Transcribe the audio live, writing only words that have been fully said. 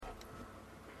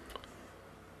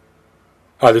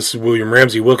Hi, this is William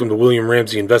Ramsey. Welcome to William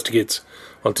Ramsey Investigates.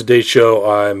 On today's show,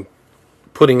 I'm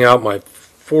putting out my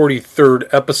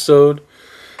 43rd episode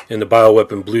in the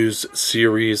Bioweapon Blues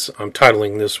series. I'm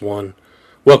titling this one,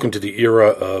 Welcome to the Era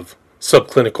of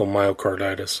Subclinical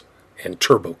Myocarditis and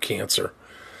Turbo Cancer.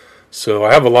 So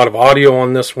I have a lot of audio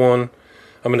on this one.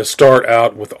 I'm going to start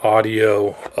out with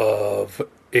audio of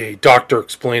a doctor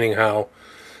explaining how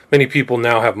many people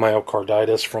now have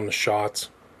myocarditis from the shots.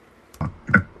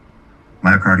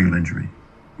 Myocardial injury,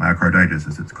 myocarditis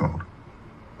as it's called,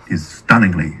 is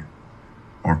stunningly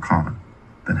more common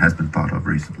than has been thought of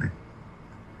recently.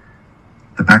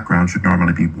 The background should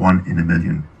normally be 1 in a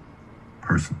million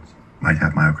persons might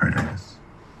have myocarditis.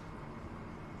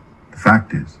 The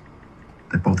fact is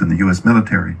that both in the US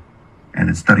military and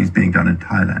in studies being done in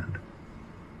Thailand,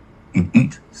 in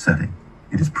each setting,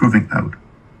 it is proving out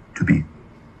to be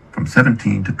from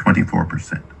 17 to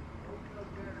 24%.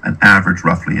 An average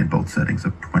roughly in both settings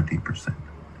of 20%.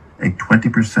 A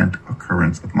 20%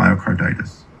 occurrence of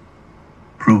myocarditis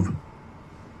proven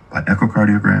by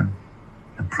echocardiogram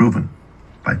and proven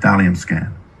by thallium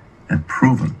scan and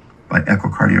proven by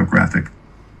echocardiographic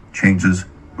changes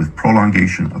with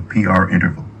prolongation of PR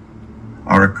interval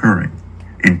are occurring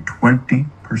in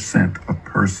 20% of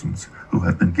persons who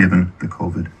have been given the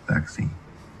COVID vaccine.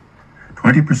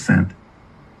 20%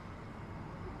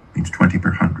 means 20 per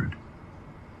 100.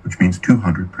 Which means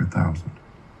 200 per 1,000,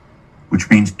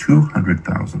 which means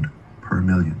 200,000 per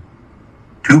million.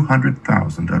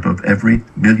 200,000 out of every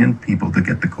million people that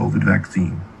get the COVID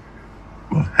vaccine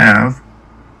will have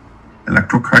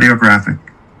electrocardiographic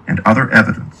and other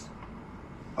evidence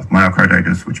of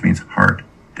myocarditis, which means heart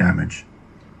damage.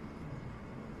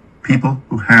 People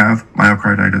who have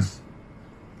myocarditis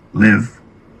live,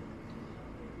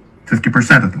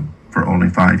 50% of them, for only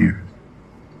 5 years.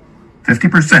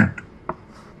 50%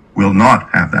 will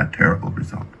not have that terrible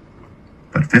result,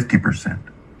 but 50%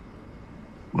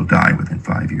 will die within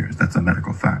 5 years. That's a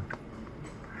medical fact.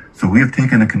 So we have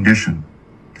taken a condition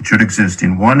that should exist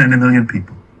in 1 in a million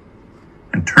people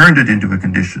and turned it into a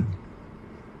condition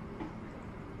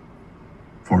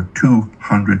for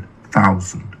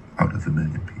 200,000 out of a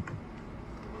million people.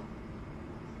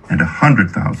 And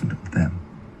 100,000 of them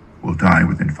will die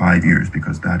within 5 years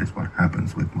because that is what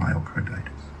happens with myocarditis.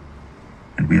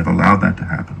 And we have allowed that to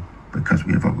happen because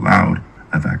we have allowed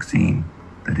a vaccine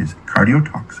that is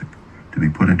cardiotoxic to be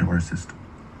put into our system.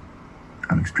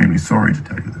 I'm extremely sorry to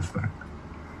tell you this fact,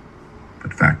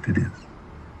 but fact it is.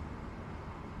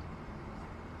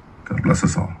 God bless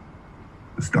us all.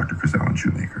 This is Dr. Chris Allen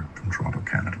Shoemaker from Toronto,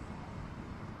 Canada.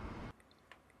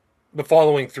 The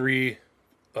following three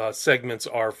segments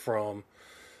are from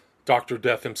Dr.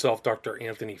 Death himself, Dr.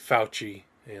 Anthony Fauci.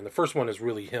 And the first one is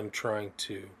really him trying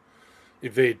to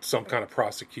evade some kind of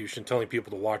prosecution, telling people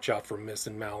to watch out for mis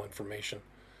and malinformation,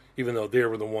 even though they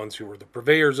were the ones who were the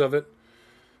purveyors of it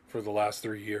for the last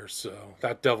 3 years. So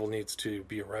that devil needs to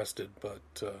be arrested, but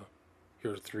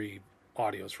here are 3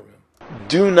 audios from him.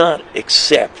 Do not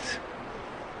accept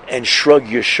and shrug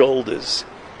your shoulders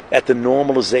at the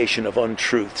normalization of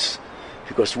untruths,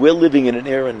 because we're living in an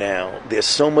era now, there's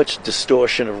so much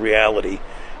distortion of reality,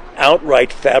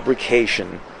 outright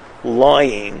fabrication,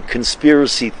 lying,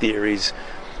 conspiracy theories,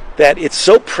 that it's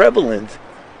so prevalent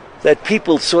that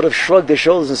people sort of shrug their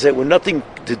shoulders and say, well, nothing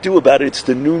to do about it, it's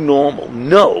the new normal.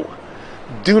 No,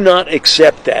 do not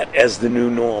accept that as the new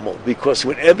normal, because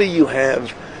whenever you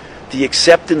have the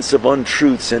acceptance of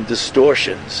untruths and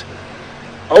distortions,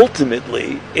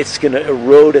 ultimately it's going to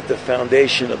erode at the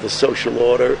foundation of the social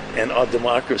order and our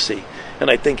democracy. And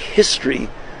I think history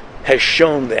has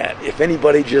shown that. If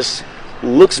anybody just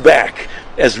looks back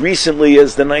as recently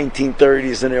as the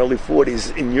 1930s and early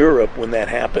 40s in Europe when that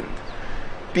happened,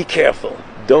 be careful.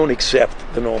 Don't accept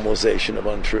the normalization of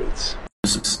untruths.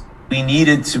 We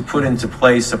needed to put into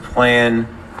place a plan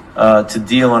to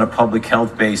deal on a public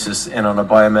health basis and on a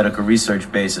biomedical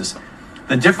research basis.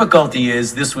 The difficulty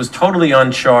is this was totally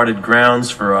uncharted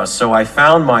grounds for us, so I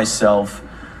found myself,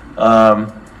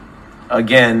 never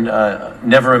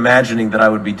imagining that I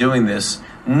would be doing this,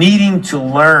 needing to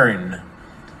learn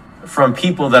from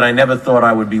people that I never thought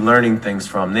I would be learning things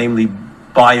from, namely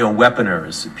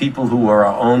bioweaponers, people who were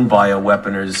our own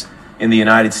bioweaponers in the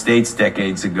United States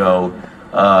decades ago,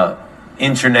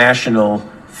 international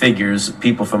figures,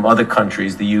 people from other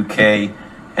countries, the UK,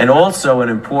 and also,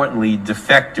 and importantly,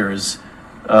 defectors,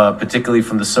 particularly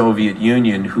from the Soviet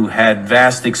Union, who had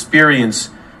vast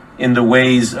experience in the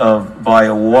ways of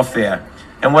biowarfare.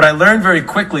 And what I learned very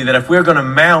quickly, that if we're going to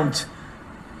mount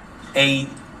a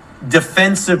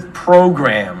defensive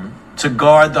program to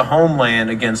guard the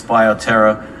homeland against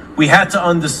bioterror, We had to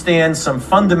understand some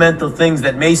fundamental things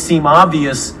that may seem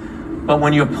obvious, but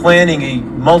when you're planning a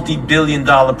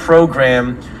multi-billion-dollar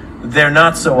program, they're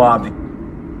not so obvious.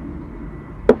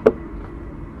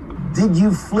 Did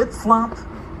you flip-flop?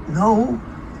 No.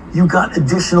 You got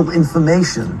additional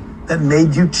information that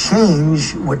made you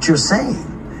change what you're saying.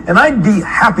 And I'd be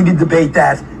happy to debate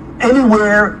that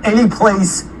anywhere, any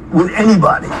place, with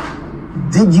anybody.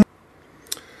 Did you?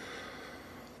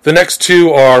 The next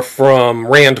two are from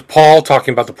Rand Paul,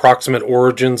 talking about the proximate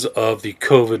origins of the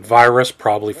COVID virus,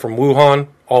 probably from Wuhan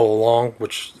all along,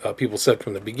 which people said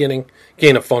from the beginning.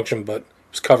 Gain of function, but it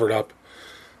was covered up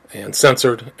and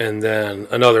censored. And then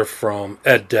another from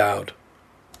Ed Dowd.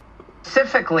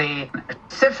 Specifically,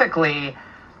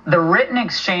 the written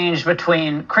exchange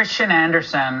between Christian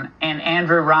Andersen and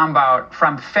Andrew Rambout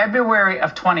from February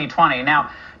of 2020. Now,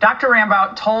 Dr.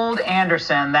 Rambout told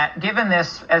Andersen that given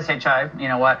this SHI,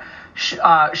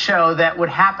 show that would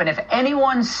happen if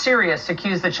anyone serious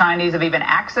accused the Chinese of even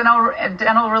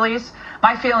accidental release,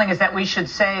 my feeling is that we should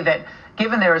say that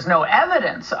given there is no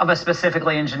evidence of a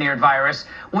specifically engineered virus,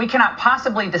 we cannot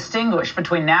possibly distinguish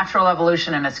between natural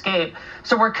evolution and escape,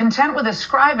 so we're content with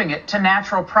ascribing it to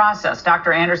natural process.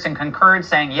 Dr. Andersen concurred,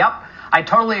 saying, yep, I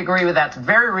totally agree with that. It's a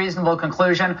very reasonable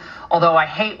conclusion, although I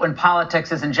hate when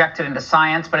politics is injected into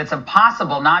science, but it's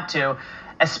impossible not to,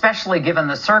 especially given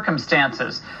the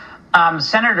circumstances.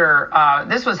 Senator,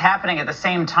 this was happening at the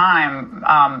same time.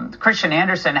 Christian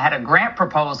Andersen had a grant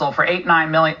proposal for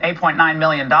 $8.9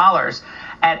 million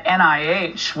at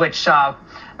NIH, which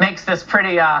makes this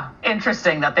pretty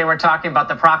interesting that they were talking about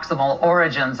the proximal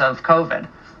origins of COVID.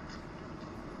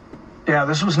 Yeah,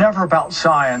 this was never about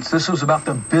science. This was about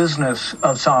the business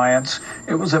of science.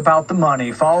 It was about the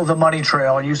money. Follow the money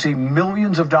trail, and you see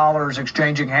millions of dollars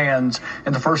exchanging hands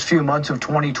in the first few months of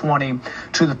 2020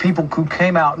 to the people who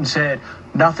came out and said,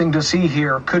 nothing to see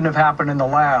here, couldn't have happened in the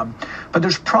lab. But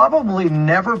there's probably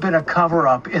never been a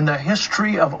cover-up in the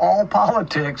history of all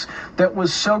politics that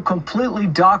was so completely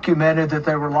documented that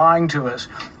they were lying to us.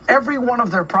 Every one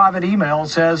of their private emails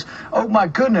says, oh my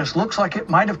goodness, looks like it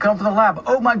might have come from the lab.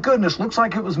 Oh my goodness, looks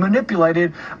like it was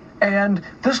manipulated. And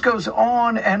this goes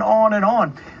on and on and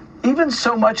on. Even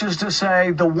so much as to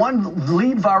say the one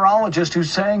lead virologist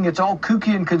who's saying it's all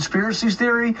kooky and conspiracy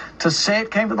theory, to say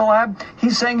it came from the lab,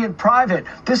 he's saying in private,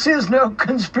 this is no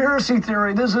conspiracy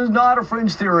theory. This is not a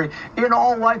fringe theory. In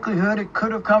all likelihood, it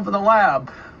could have come from the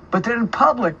lab. But then in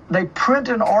public, they print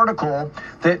an article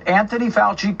that Anthony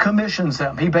Fauci commissions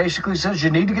them. He basically says, you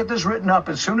need to get this written up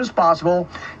as soon as possible.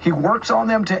 He works on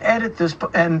them to edit this.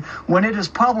 And when it is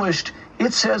published,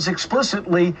 it says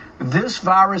explicitly, this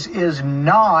virus is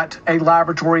not a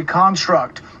laboratory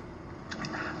construct.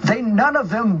 None of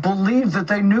them believed that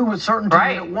they knew with certainty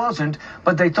that it wasn't,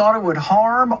 but they thought it would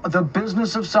harm the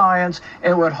business of science.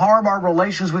 It would harm our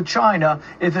relations with China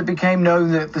if it became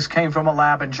known that this came from a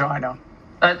lab in China.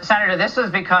 Senator, this was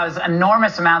because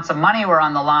enormous amounts of money were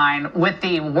on the line with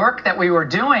the work that we were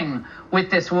doing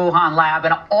with this Wuhan lab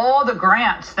and all the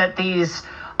grants that these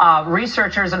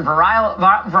researchers and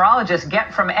virologists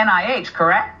get from NIH,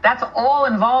 correct? That's all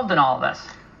involved in all this.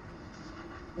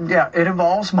 Yeah, it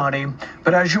involves money.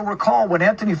 But as you'll recall, when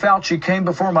Anthony Fauci came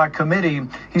before my committee,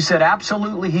 he said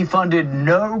absolutely he funded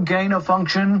no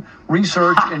gain-of-function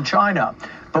research in China.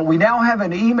 But we now have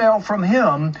an email from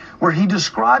him where he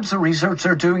describes the research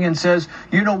they're doing and says,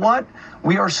 you know what?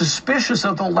 We are suspicious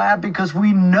of the lab because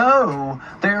we know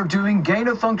they are doing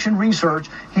gain-of-function research.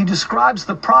 He describes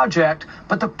the project,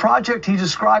 but the project he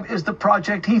described is the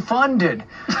project he funded.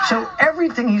 So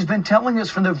everything he's been telling us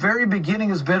from the very beginning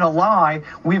has been a lie.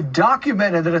 We've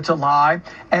documented that it's a lie,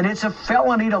 and it's a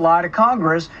felony to lie to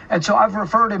Congress. And so I've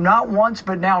referred him not once,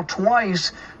 but now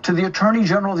twice to the Attorney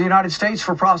General of the United States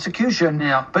for prosecution.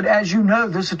 Yeah. But as you know,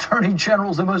 this Attorney General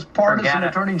is the most partisan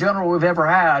Attorney General we've ever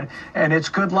had, and it's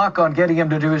good luck on getting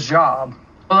him to do his job.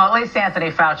 Well, at least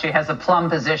Anthony Fauci has a plum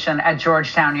position at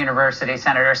Georgetown University,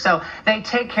 Senator, so they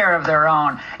take care of their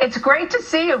own. It's great to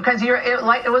see you because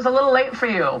it was a little late for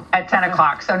you at 10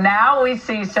 o'clock, so now we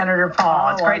see Senator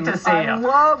Paul. It's great to see you. I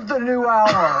love the new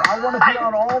hour. I want to be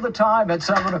on all the time at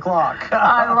 7 o'clock.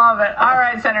 I love it. All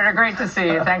right, Senator, great to see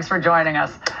you. Thanks for joining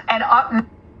us. And up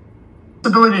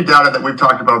Disability data that we've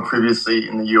talked about previously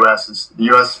in the U.S. is the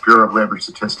U.S. Bureau of Labor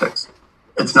Statistics.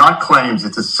 It's not claims;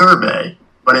 it's a survey,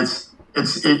 but it's a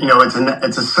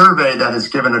survey that has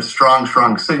given a strong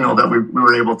signal that we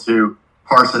were able to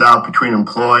parse it out between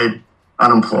employed,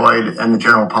 unemployed, and the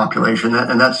general population,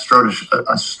 and that showed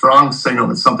a strong signal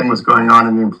that something was going on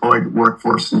in the employed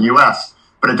workforce in the U.S.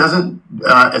 But it doesn't.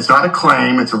 It's not a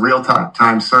claim; it's a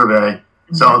real-time survey.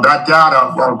 So that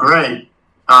data, while great,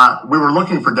 we were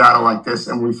looking for data like this,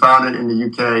 and we found it in the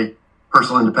UK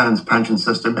personal independence pension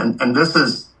system. And this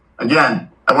is, again,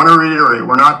 I want to reiterate,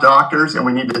 we're not doctors, and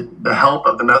we need the help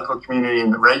of the medical community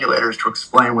and the regulators to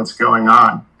explain what's going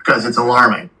on, because it's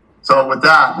alarming. So with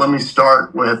that, let me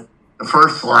start with the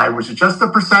first slide, which is just the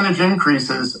percentage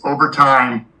increases over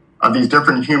time of these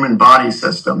different human body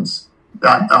systems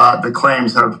that the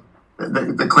claims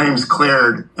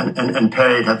cleared and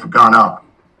paid have gone up.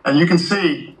 And you can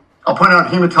see, I'll point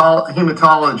out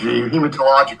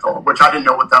hematological, which I didn't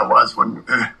know what that was when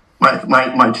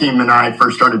my team and I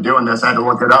first started doing this. I had to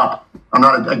look it up. I'm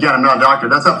not a doctor.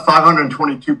 That's up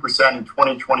 522% in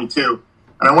 2022.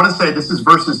 And I want to say this is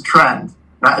versus trend.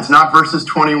 It's not versus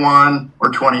 21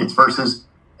 or 20. It's versus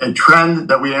a trend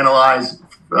that we analyze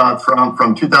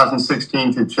from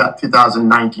 2016 to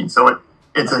 2019. So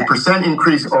it's a percent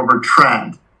increase over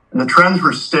trend. And the trends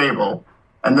were stable.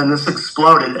 And then this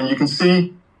exploded. And you can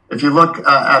see, if you look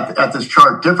at this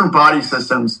chart, different body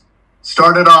systems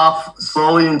started off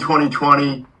slowly in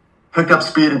 2020, picked up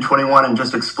speed in 21, and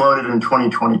just exploded in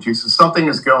 2022. So something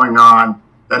is going on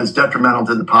that is detrimental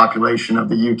to the population of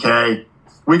the UK.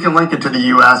 We can link it to the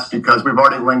US because we've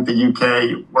already linked the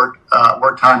UK work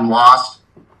time lost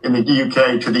in the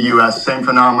UK to the US. Same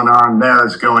phenomenon there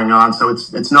is going on. So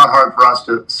it's not hard for us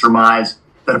to surmise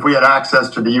that if we had access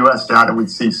to the US data, we'd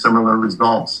see similar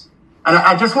results. And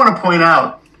I just want to point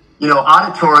out,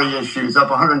 auditory issues up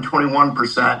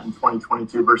 121% in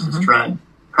 2022 versus trend.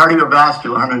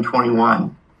 Cardiovascular,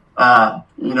 121.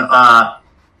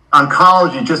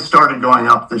 Oncology just started going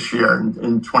up this year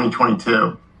in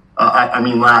 2022.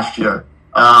 Last year.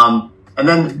 And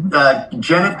then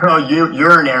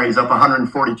genitourinary is up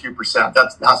 142%.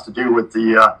 That has to do with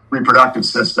the reproductive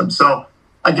system. So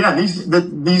again,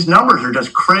 these numbers are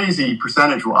just crazy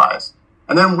percentage-wise.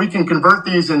 And then we can convert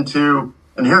these into,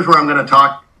 and here's where I'm going to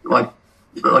talk like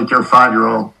you're a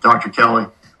 5-year-old, Dr. Kelly.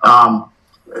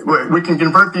 We can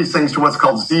convert these things to what's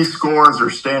called Z-scores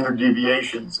or standard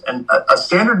deviations. And a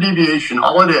standard deviation,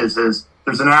 all it is there's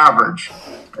an average.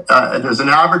 There's an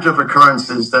average of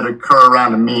occurrences that occur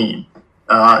around a mean,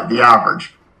 the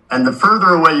average. And the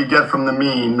further away you get from the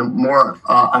mean, the more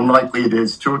unlikely it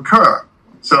is to occur.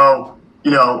 So,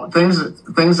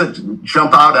 things that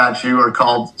jump out at you are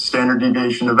called standard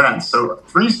deviation events. So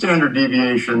 3 standard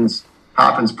deviations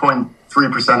happens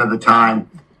 0.3% of the time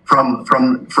from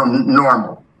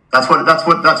normal. That's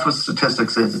what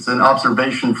statistics is. It's an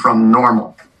observation from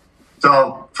normal.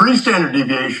 So 3 standard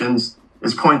deviations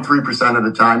is 0.3% of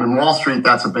the time. In Wall Street,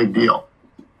 that's a big deal.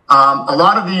 A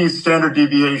lot of these standard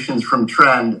deviations from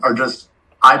trend are just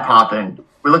eye-popping.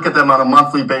 We look at them on a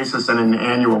monthly basis and an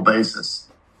annual basis.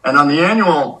 And on the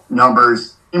annual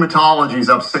numbers, hematology is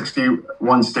up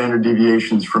 61 standard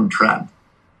deviations from trend.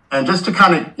 And just to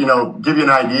kind of, give you an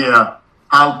idea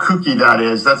how kooky that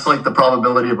is, that's like the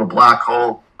probability of a black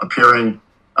hole appearing,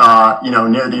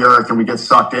 near the Earth, and we get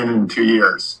sucked in 2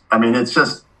 years. I mean, it's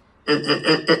just,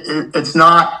 it's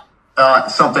not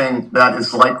something that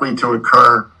is likely to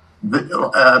occur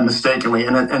mistakenly,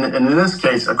 and in this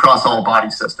case, across all body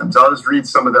systems. I'll just read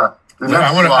some of the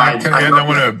next slide.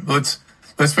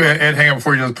 Let's hang on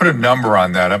before you just put a number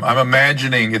on that. I'm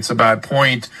imagining it's about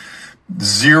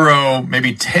 0.0,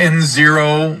 maybe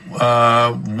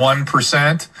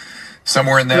 1%,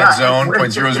 somewhere in that zone,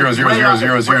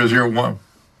 0.0000001.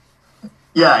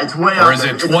 Yeah, it's way up. Or is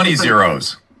it 20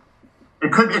 zeros?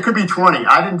 It could be 20.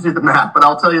 I didn't do the math, but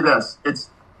I'll tell you this.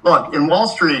 Look, in Wall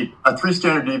Street, a 3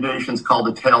 standard deviation is called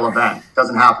a tail event. It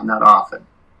doesn't happen that often.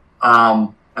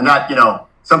 And that,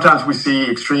 sometimes we see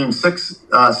extreme 6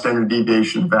 standard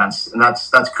deviation events, and that's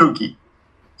kooky.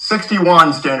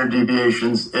 61 standard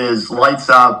deviations is lights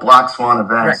out, black swan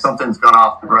event. Right. Something's gone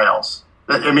off the rails.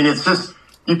 I mean, it's just,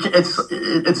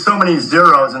 it's so many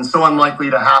zeros and so unlikely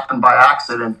to happen by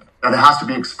accident that it has to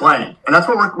be explained. And that's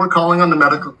what we're calling on the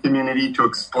medical community to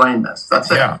explain this. That's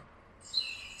it. Yeah.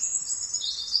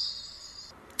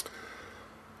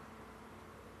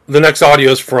 The next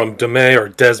audio is from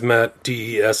Desmet,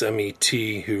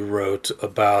 D-E-S-M-E-T, who wrote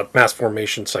about mass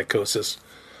formation psychosis,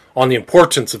 on the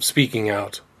importance of speaking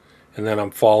out. And then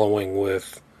I'm following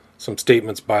with some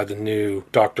statements by the new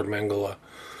Dr. Mengele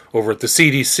over at the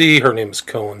CDC. Her name is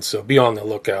Cohen, so be on the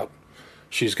lookout.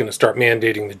 She's going to start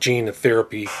mandating the gene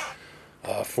therapy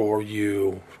for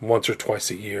you once or twice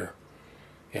a year.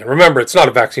 And remember, it's not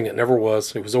a vaccine. It never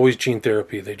was. It was always gene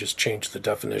therapy. They just changed the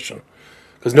definition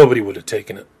because nobody would have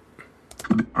taken it.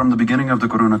 From the beginning of the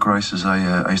corona crisis,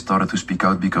 I started to speak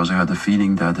out because I had the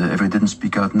feeling that if I didn't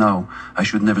speak out now, I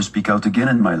should never speak out again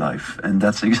in my life. And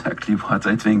that's exactly what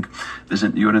I think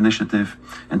your initiative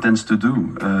intends to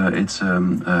do. It's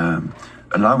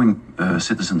allowing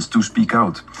citizens to speak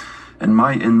out. In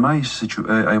my situation,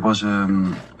 I was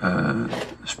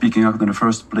speaking out in the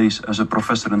first place as a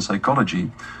professor in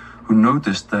psychology, who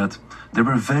noticed that there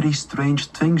were very strange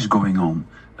things going on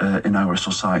in our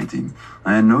society.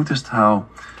 I noticed how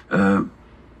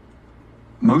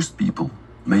most people,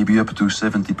 maybe up to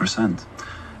 70%,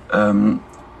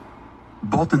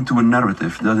 bought into a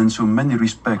narrative that in so many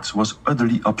respects was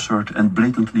utterly absurd and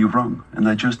blatantly wrong. And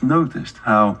I just noticed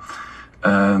how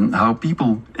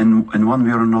people in one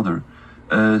way or another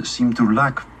seem to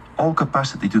lack all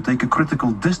capacity to take a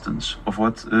critical distance of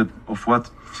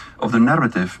the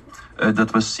narrative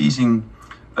that was seizing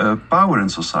power in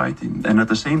society. And at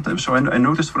the same time, so I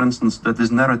noticed, for instance, that this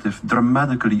narrative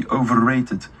dramatically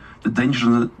overrated the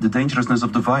dangerousness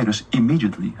of the virus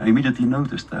immediately. I immediately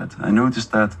noticed that. I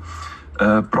noticed that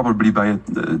probably by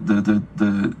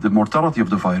the mortality of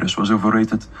the virus was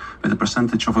overrated with a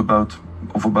percentage of about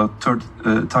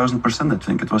 1,000%. I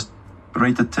think it was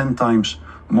rated 10 times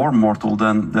more mortal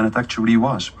than it actually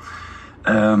was,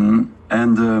 and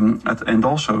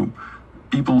also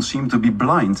people seem to be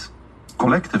blind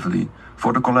collectively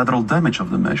for the collateral damage of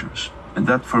the measures, and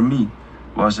that for me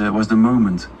was the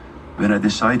moment when I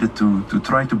decided to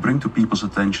try to bring to people's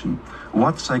attention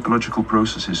what psychological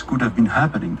processes could have been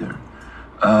happening there.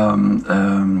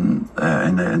 And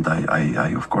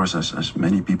I of course, as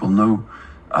many people know,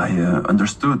 I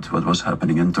understood what was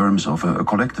happening in terms of a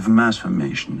collective mass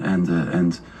formation and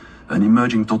an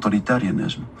emerging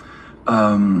totalitarianism.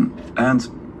 And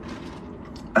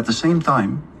at the same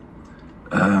time,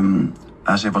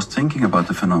 as I was thinking about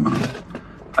the phenomenon,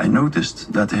 I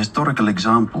noticed that the historical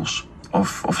examples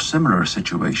of similar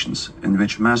situations in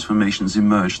which mass formations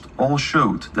emerged all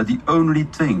showed that the only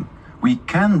thing we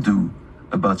can do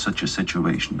about such a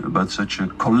situation, about such a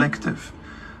collective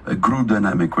a group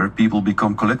dynamic where people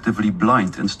become collectively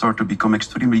blind and start to become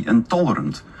extremely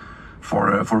intolerant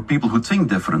for people who think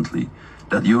differently,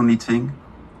 that the only thing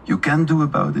you can do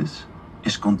about this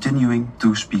is continuing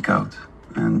to speak out.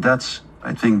 And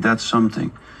I think that's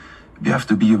something we have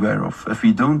to be aware of. If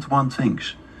we don't want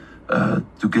things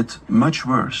to get much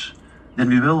worse, then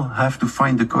we will have to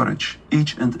find the courage,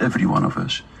 each and every one of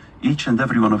us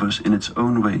in its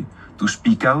own way, to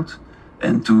speak out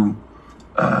and to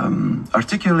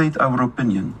articulate our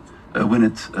opinion when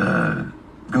it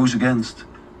goes against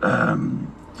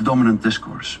the dominant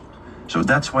discourse. So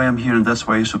that's why I'm here, and that's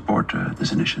why I support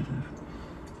this initiative.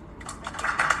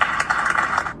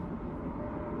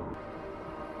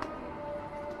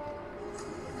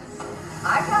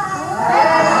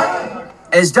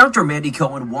 As Dr. Mandy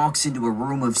Cohen walks into a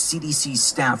room of CDC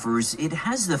staffers, it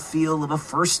has the feel of a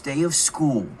first day of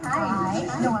school.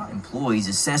 Hi. Employees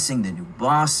assessing the new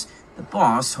boss, the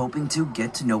boss hoping to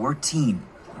get to know her team,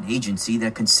 an agency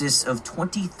that consists of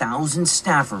 20,000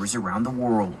 staffers around the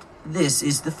world. This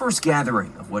is the first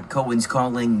gathering of what Cohen's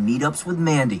calling Meetups with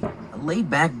Mandy, a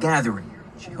laid-back gathering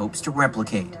she hopes to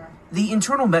replicate. The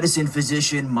internal medicine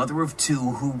physician, mother of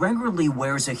two, who regularly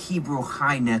wears a Hebrew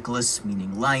high necklace,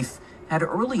 meaning life, had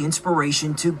early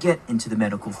inspiration to get into the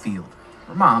medical field.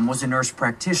 Her mom was a nurse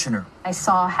practitioner. I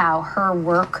saw how her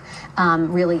work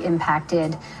really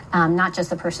impacted not just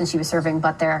the person she was serving,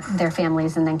 but their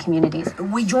families and then communities.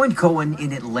 We joined Cohen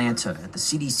in Atlanta at the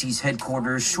CDC's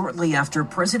headquarters shortly after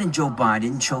President Joe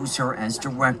Biden chose her as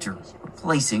director,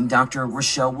 replacing Dr.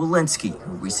 Rochelle Walensky,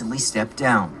 who recently stepped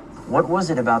down. What was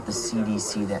it about the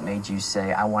CDC that made you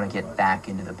say, I want to get back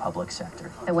into the public sector?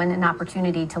 When an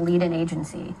opportunity to lead an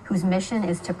agency whose mission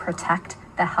is to protect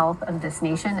the health of this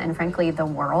nation and frankly the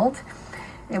world,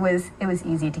 it was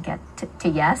easy to get to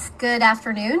yes. Good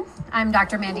afternoon. I'm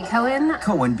Dr. Mandy Cohen.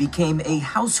 Cohen became a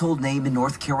household name in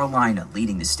North Carolina,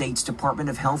 leading the state's Department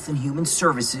of Health and Human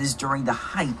Services during the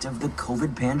height of the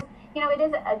COVID pandemic. You know, it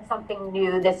is something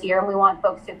new this year, and we want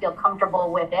folks to feel comfortable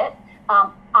with it.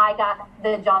 I got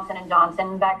the Johnson &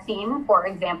 Johnson vaccine, for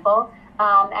example,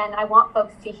 and I want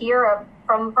folks to hear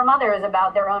from others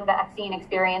about their own vaccine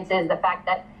experiences, the fact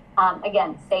that,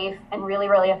 again, safe and really,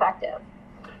 really effective.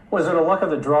 Was it a luck of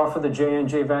the draw for the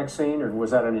J&J vaccine, or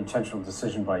was that an intentional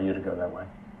decision by you to go that way?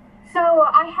 So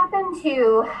I happened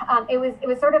to, it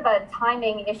was sort of a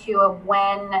timing issue of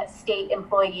when state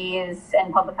employees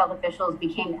and public health officials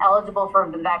became eligible for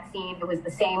the vaccine. It was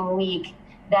the same week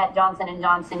that Johnson &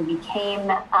 Johnson became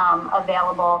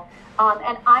available.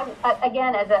 And I,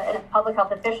 again, as a public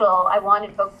health official, I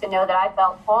wanted folks to know that I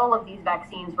felt all of these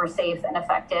vaccines were safe and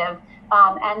effective,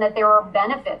 and that there were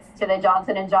benefits to the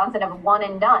Johnson & Johnson of one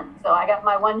and done. So I got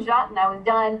my one shot and I was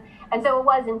done. And so it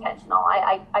was intentional.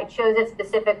 I chose it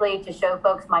specifically to show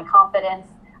folks my confidence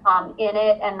in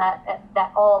it, and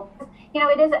that all,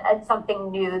 it is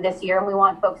something new this year, and we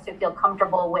want folks to feel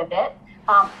comfortable with it.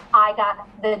 I got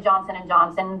the Johnson &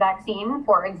 Johnson vaccine,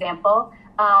 for example,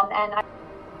 and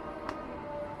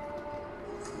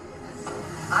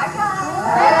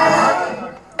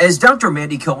As Dr.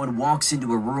 Mandy Cohen walks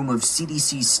into a room of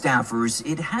CDC staffers,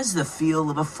 it has the feel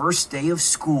of a first day of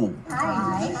school.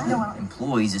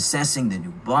 Employees assessing the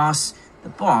new boss, the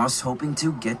boss hoping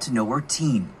to get to know her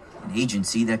team, an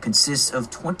agency that consists of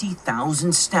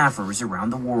 20,000 staffers around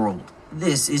the world.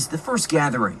 This is the first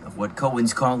gathering of what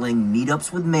Cohen's calling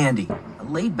Meetups with Mandy, a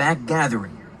laid-back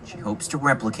gathering she hopes to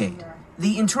replicate.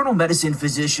 The internal medicine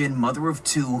physician, mother of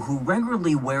two, who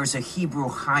regularly wears a Hebrew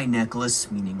high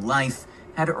necklace, meaning life,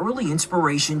 had early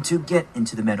inspiration to get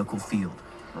into the medical field.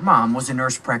 Her mom was a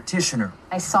nurse practitioner.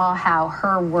 I saw how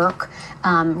her work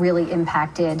really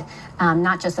impacted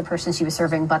not just the person she was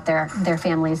serving, but their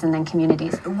families and then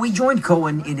communities. We joined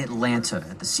Cohen in Atlanta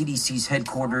at the CDC's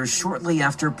headquarters shortly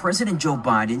after President Joe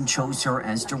Biden chose her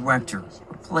as director,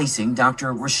 replacing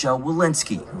Dr. Rochelle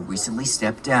Walensky, who recently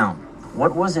stepped down.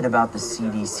 What was it about the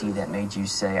CDC that made you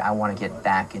say, I want to get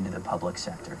back into the public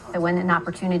sector? When an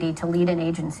opportunity to lead an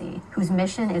agency whose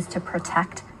mission is to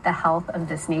protect the health of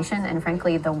this nation and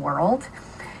frankly the world,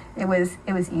 it was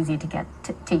easy to get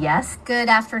to yes. Good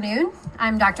afternoon.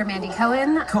 I'm Dr. Mandy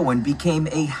Cohen. Cohen became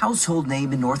a household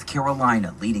name in North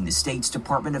Carolina, leading the state's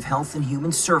Department of Health and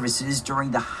Human Services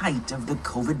during the height of the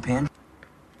COVID pandemic.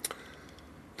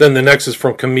 Then the next is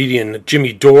from comedian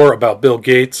Jimmy Dore about Bill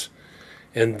Gates.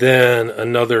 And then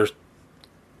another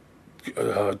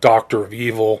doctor of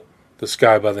evil, this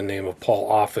guy by the name of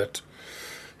Paul Offit,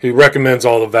 who recommends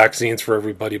all the vaccines for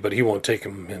everybody, but he won't take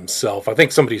them himself. I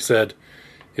think somebody said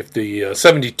if the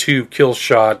 72 kill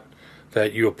shot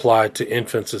that you applied to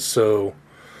infants is so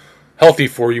healthy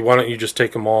for you, why don't you just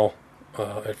take them all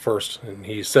at first? And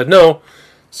he said no.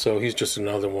 So he's just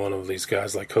another one of these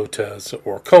guys like Hotez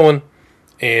or Cohen.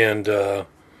 And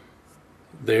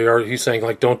he's saying,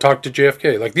 like, don't talk to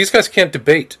JFK. Like, these guys can't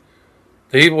debate.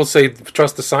 They will say,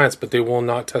 trust the science, but they will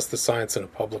not test the science in a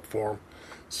public forum.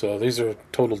 So these are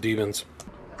total demons.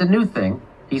 The new thing,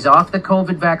 he's off the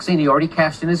COVID vaccine. He already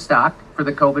cashed in his stock for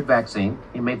the COVID vaccine.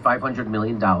 He made $500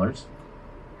 million off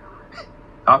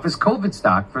his COVID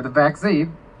stock for the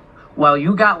vaccine. While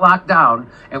you got locked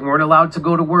down and weren't allowed to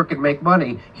go to work and make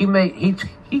money, he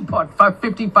bought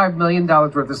 $55 million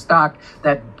worth of stock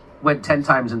that went 10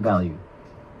 times in value.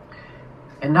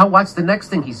 And now watch the next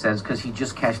thing he says, because he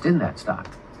just cashed in that stock.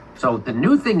 So the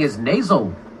new thing is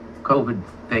nasal COVID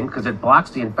thing, because it blocks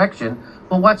the infection.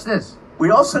 Well, watch this. We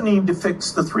also need to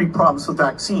fix the three problems with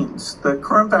vaccines. The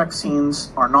current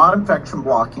vaccines are not infection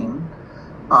blocking.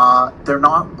 They're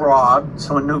not broad,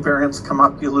 so when new variants come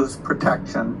up, you lose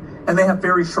protection. And they have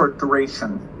very short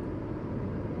duration.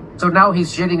 So now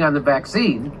he's shitting on the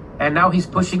vaccine, and now he's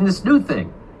pushing this new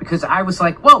thing. Because I was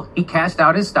like, well, he cashed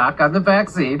out his stock on the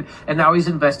vaccine, and now he's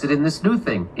invested in this new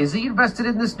thing. Is he invested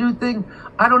in this new thing?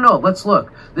 I don't know. Let's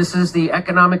look. This is the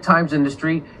Economic Times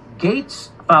Industry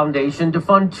Gates Foundation to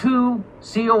fund 2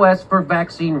 COS for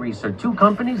vaccine research. 2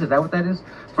 companies, is that what that is?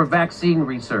 For vaccine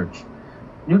research.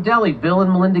 New Delhi, Bill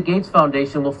and Melinda Gates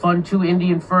Foundation will fund 2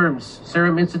 Indian firms,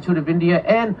 Serum Institute of India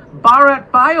and Bharat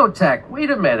Biotech.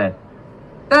 Wait a minute.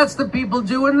 That's the people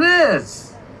doing this.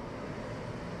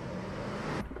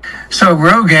 So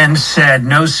Rogan said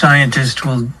no scientist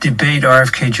will debate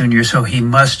RFK Jr., so he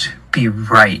must be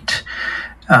right.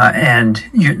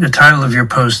 The title of your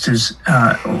post is,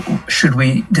 should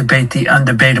we debate the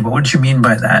undebatable? What do you mean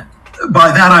by that?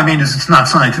 By that, I mean is it's not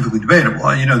scientifically debatable.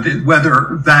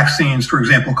 Whether vaccines, for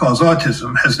example, cause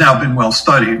autism has now been well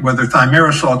studied. Whether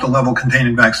thimerosal at the level contained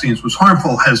in vaccines was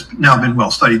harmful has now been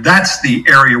well studied. That's the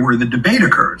area where the debate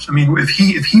occurs. I mean, if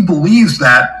he believes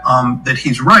that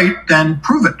he's right, then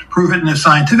prove it. Prove it in a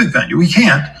scientific venue. He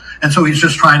can't. And so he's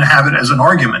just trying to have it as an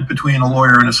argument between a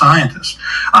lawyer and a scientist.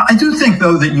 I do think,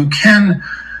 though, that you can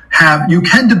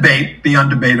debate the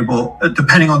undebatable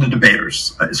depending on the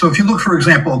debaters. So if you look, for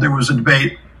example, there was a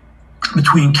debate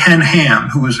between Ken Ham,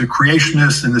 who was a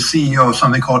creationist and the CEO of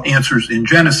something called Answers in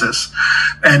Genesis,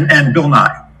 and Bill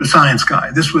Nye, the science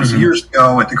guy. This was years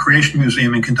ago at the Creation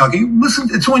Museum in Kentucky. Listen,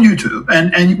 it's on YouTube.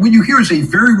 And what you hear is a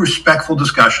very respectful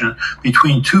discussion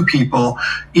between 2 people,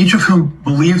 each of whom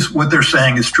believes what they're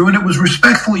saying is true, and it was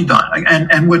respectfully done.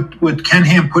 And what Ken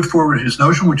Ham put forward, his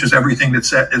notion, which is everything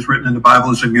that's is written in the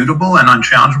Bible is immutable and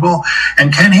unchallengeable.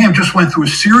 And Ken Ham just went through a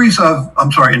series of,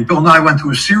 and Bill Nye went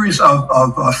through a series of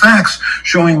facts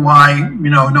showing why,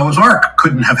 Noah's Ark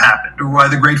couldn't have happened, or why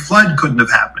the Great Flood couldn't have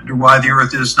happened, or why the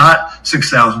earth is not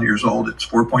 6,000 400,000 years old. It's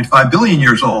 4.5 billion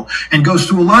years old, and goes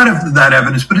through a lot of that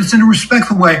evidence, but it's in a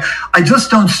respectful way. I just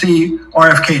don't see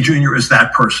RFK Jr. as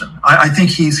that person. I think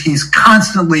he's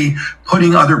constantly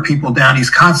putting other people down. He's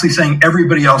constantly saying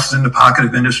everybody else is in the pocket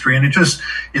of industry, and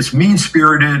it's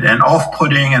mean-spirited and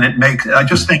off-putting, and I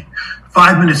just think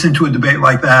 5 minutes into a debate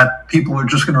like that, people are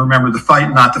just going to remember the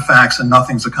fight, not the facts, and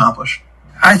nothing's accomplished.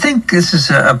 I think this is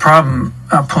a problem,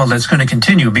 Paul, that's going to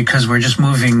continue because we're just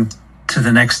moving to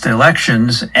the next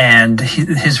elections and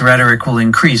his rhetoric will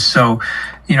increase. So,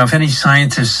 if any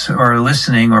scientists are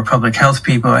listening or public health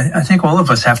people, I think all of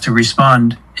us have to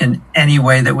respond in any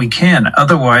way that we can.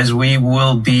 Otherwise, we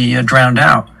will be drowned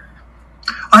out.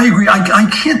 I agree. I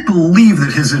can't believe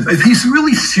that if he's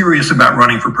really serious about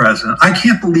running for president, I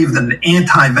can't believe that an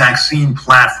anti-vaccine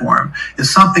platform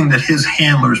is something that his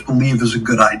handlers believe is a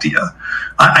good idea.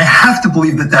 I have to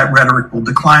believe that rhetoric will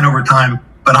decline over time,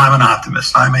 but I'm an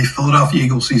optimist. I'm a Philadelphia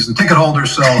Eagles season ticket holder,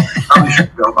 so probably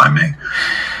should go by me.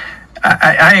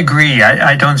 I agree.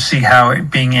 I don't see how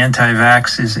being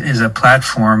anti-vax is a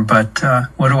platform, but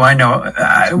what do I know?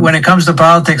 When it comes to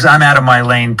politics, I'm out of my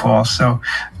lane, Paul, so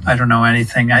I don't know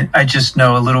anything. I just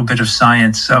know a little bit of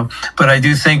science. But I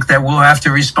do think that we'll have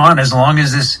to respond as long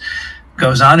as this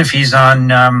goes on. If he's on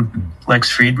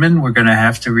Lex Friedman, we're going to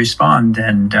have to respond,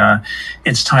 and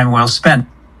it's time well spent.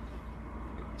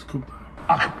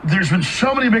 There's been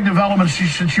so many big developments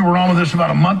since you were on with us about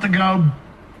a month ago.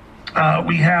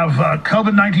 We have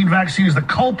COVID-19 vaccine is the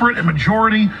culprit, and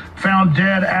majority found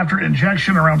dead after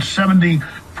injection, around 74%,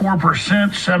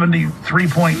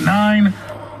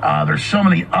 73.9%. There's so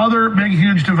many other big,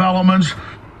 huge developments.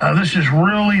 This is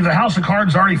really, the house of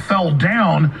cards already fell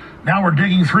down. Now we're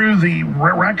digging through the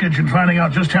wreckage and finding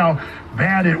out just how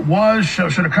bad it was. So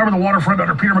to cover the waterfront,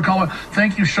 Dr. Peter McCullough,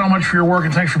 thank you so much for your work,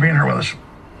 and thanks for being here with us.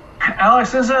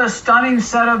 Alex, this is a stunning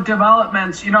set of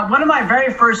developments. One of my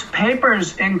very first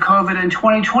papers in COVID in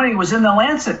 2020 was in The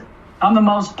Lancet. I'm the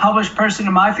most published person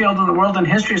in my field in the world in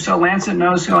history, so Lancet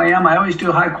knows who I am. I always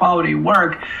do high-quality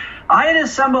work. I had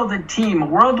assembled a team, a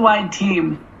worldwide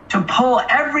team, to pull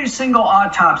every single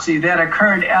autopsy that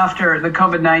occurred after the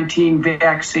COVID-19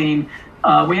 vaccine.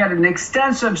 We had an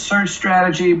extensive search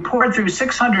strategy, poured through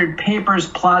 600 papers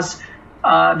plus.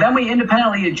 Then we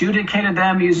independently adjudicated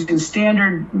them using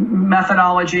standard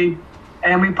methodology.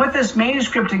 And we put this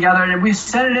manuscript together and we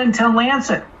sent it into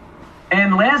Lancet.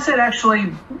 And Lancet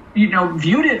actually,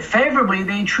 viewed it favorably.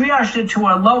 They triaged it to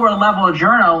a lower level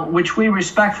journal, which we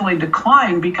respectfully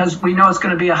declined because we know it's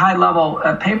going to be a high level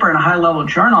paper in a high level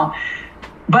journal.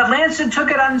 But Lancet took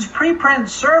it on its preprint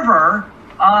server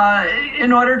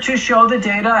in order to show the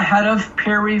data ahead of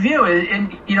peer review.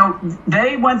 And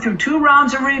they went through 2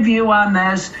 rounds of review on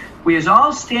this. We used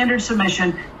all standard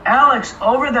submission. Alex,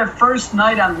 over the first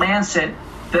night on Lancet,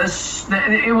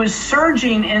 it was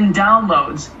surging in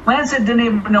downloads. Lancet didn't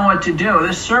even know what to do.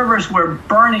 The servers were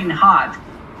burning hot.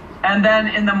 And then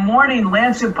in the morning,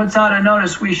 Lancet puts out a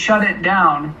notice, we shut it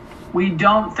down. We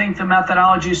don't think the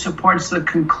methodology supports the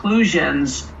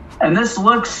conclusions. And this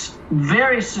looks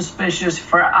very suspicious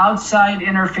for outside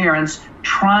interference,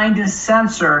 trying to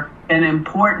censor an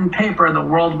important paper the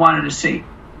world wanted to see.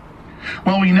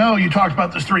 Well, we know you talked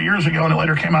about this 3 years ago, and it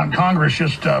later came out in Congress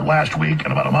just last week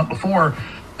and about a month before,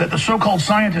 that the so-called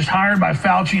scientists hired by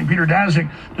Fauci and Peter Daszak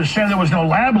to say there was no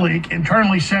lab leak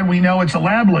internally said we know it's a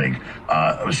lab leak.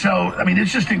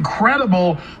 It's just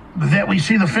incredible that we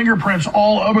see the fingerprints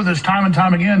all over this time and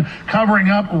time again, covering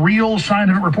up real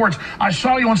scientific reports. I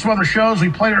saw you on some other shows. We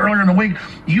played it earlier in the week.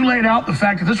 You laid out the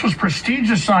fact that this was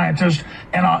prestigious scientists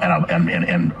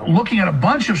and looking at a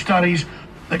bunch of studies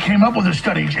that came up with this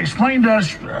study. Explain to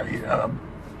us,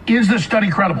 is this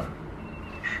study credible?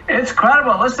 It's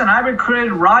credible. Listen, I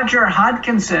recruited Roger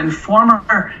Hodkinson,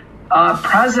 former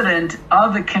president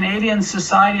of the Canadian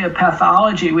Society of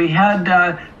Pathology. We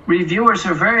had reviewers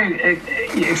who are very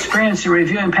experienced in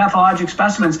reviewing pathologic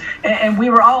specimens, and we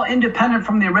were all independent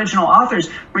from the original authors.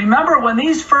 Remember, when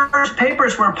these first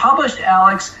papers were published,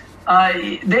 Alex,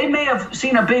 they may have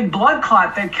seen a big blood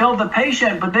clot that killed the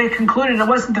patient, but they concluded it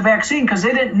wasn't the vaccine because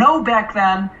they didn't know back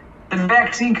then the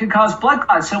vaccine could cause blood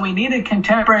clots, so we needed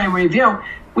contemporary review.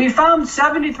 We found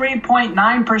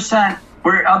 73.9%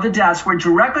 of the deaths were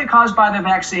directly caused by the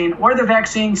vaccine, or the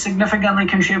vaccine significantly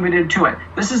contributed to it.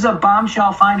 This is a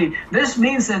bombshell finding. This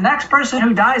means the next person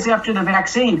who dies after the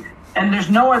vaccine, and there's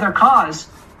no other cause,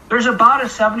 there's about a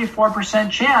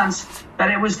 74% chance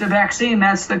that it was the vaccine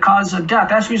that's the cause of death.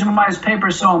 That's the reason why this paper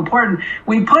is so important.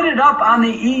 We put it up on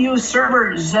the EU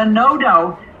server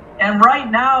Zenodo, and right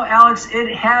now, Alex,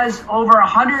 it has over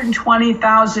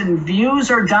 120,000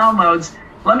 views or downloads.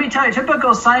 Let me tell you, a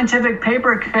typical scientific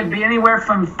paper could be anywhere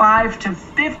from 5 to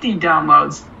 50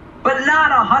 downloads, but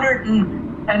not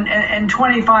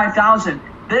 125,000.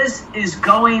 This is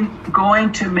going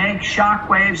to make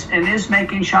shockwaves and is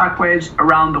making shockwaves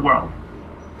around the world.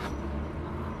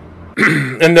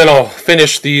 And then I'll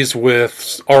finish these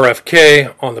with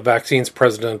RFK on the vaccines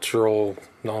presidential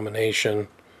nomination,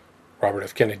 Robert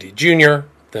F. Kennedy Jr.,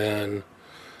 then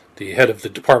the head of the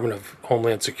Department of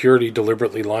Homeland Security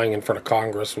deliberately lying in front of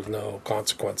Congress with no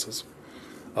consequences.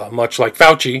 Much like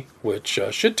Fauci, which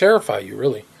should terrify you,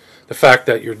 really. The fact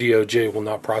that your DOJ will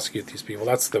not prosecute these people.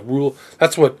 That's the rule.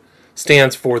 That's what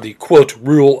stands for the, quote,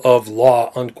 rule of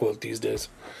law, unquote, these days.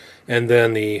 And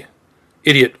then the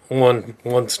idiot one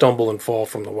stumble and fall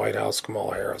from the White House,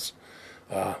 Kamala Harris,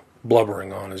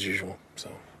 blubbering on as usual. So,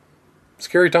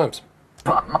 scary times.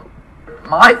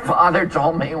 My father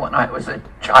told me when I was a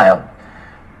child,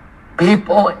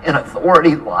 people in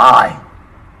authority lie.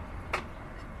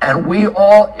 And we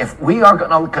all, if we are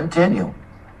going to continue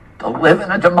to live in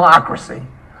a democracy,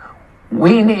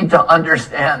 we need to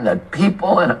understand that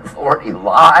people in authority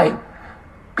lie.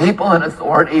 People in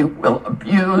authority will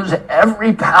abuse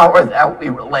every power that we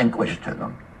relinquish to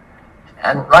them.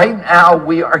 And right now,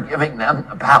 we are giving them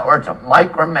the power to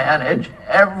micromanage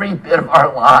every bit of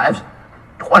our lives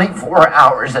 24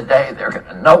 hours a day. They're going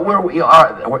to know where we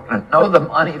are. They're going to know the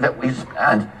money that we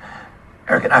spend.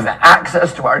 They're going to have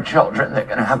access to our children. They're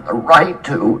going to have the right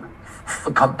to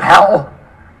compel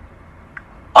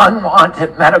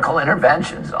unwanted medical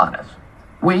interventions on us.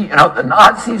 The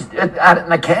Nazis did that in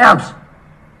the camps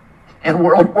in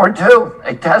World War II.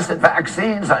 They tested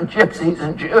vaccines on gypsies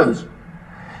and Jews.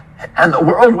 And the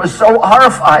world was so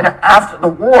horrified after the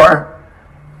war,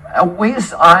 and we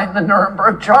signed the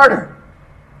Nuremberg Charter.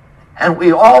 And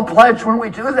we all pledged when we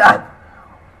do that,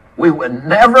 we would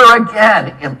never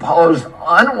again impose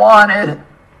unwanted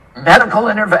medical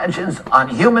interventions on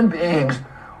human beings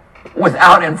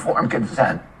without informed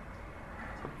consent.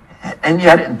 And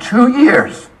yet in 2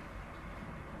 years,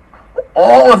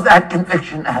 all of that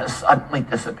conviction has suddenly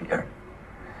disappeared.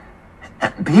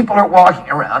 And people are walking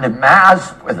around in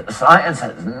masks where the science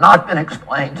has not been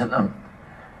explained to them.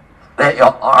 They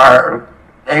are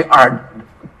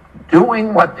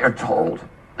doing what they're told.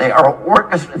 They are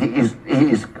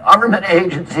these government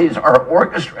agencies are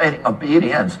orchestrating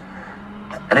obedience.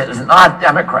 And it is not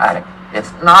democratic.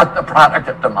 It's not the product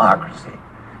of democracy.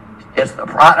 It's the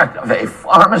product of a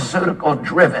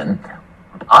pharmaceutical-driven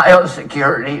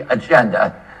biosecurity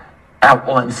agenda that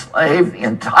will enslave the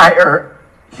entire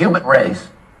human race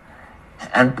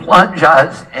and plunge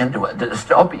us into a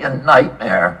dystopian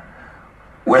nightmare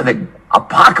where the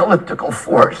apocalyptical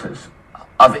forces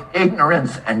of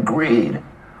ignorance and greed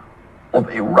will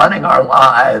be running our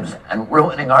lives and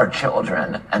ruining our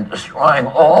children and destroying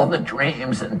all the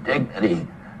dreams and dignity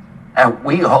that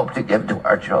we hope to give to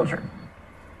our children.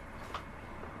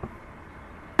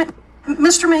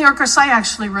 Mr. Mayorkas, I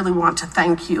actually really want to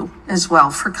thank you as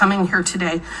well for coming here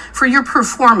today, for your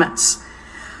performance.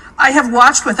 I have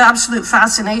watched with absolute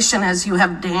fascination as you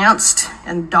have danced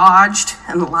and dodged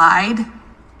and lied.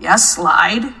 Yes,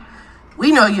 lied.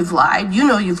 We know you've lied. You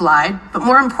know you've lied. But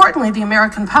more importantly, the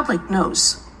American public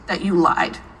knows that you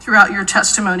lied throughout your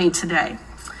testimony today.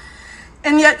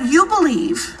 And yet you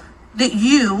believe that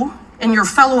you and your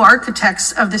fellow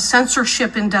architects of the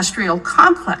censorship industrial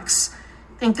complex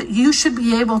think that you should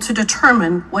be able to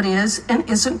determine what is and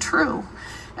isn't true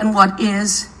and what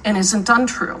is and isn't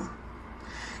untrue.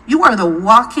 You are the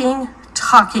walking,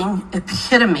 talking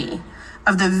epitome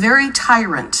of the very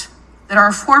tyrant that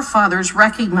our forefathers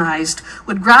recognized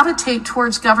would gravitate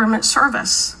towards government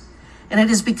service. And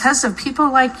it is because of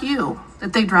people like you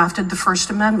that they drafted the First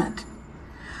Amendment.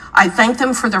 I thank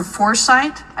them for their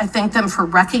foresight. I thank them for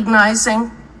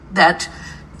recognizing that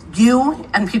you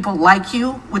and people like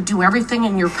you would do everything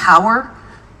in your power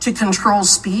to control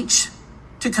speech,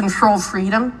 to control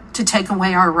freedom, to take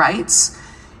away our rights.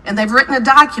 And they've written a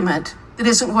document that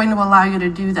isn't going to allow you to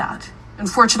do that.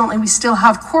 Unfortunately, we still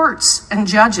have courts and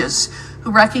judges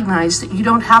who recognize that you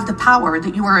don't have the power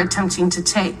that you are attempting to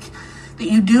take,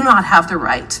 that you do not have the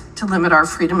right to limit our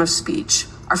freedom of speech,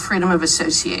 our freedom of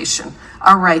association,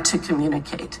 our right to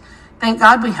communicate. Thank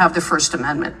God we have the First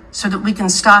Amendment so that we can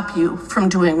stop you from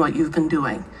doing what you've been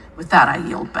doing. With that, I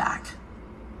yield back.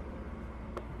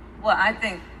 Well, I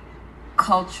think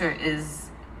culture is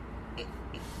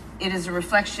a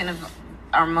reflection of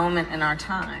our moment and our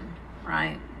time,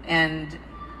 right? And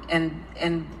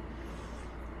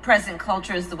present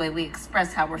culture is the way we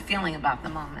express how we're feeling about the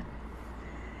moment.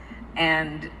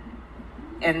 And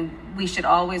we should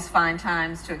always find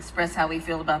times to express how we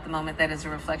feel about the moment that is a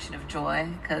reflection of joy,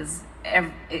 because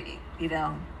it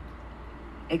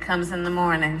comes in the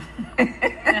morning.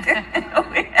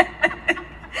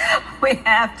 We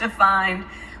have to find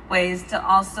ways to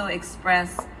also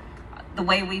express the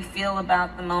way we feel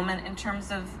about the moment in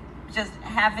terms of just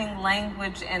having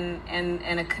language and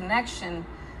a connection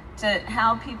to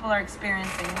how people are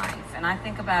experiencing life. And I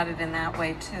think about it in that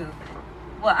way too.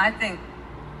 Well, I think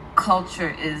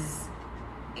culture is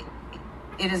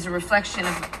a reflection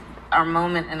of our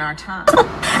moment and our time.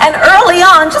 And early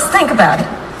on, just think about it.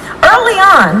 Early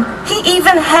on, he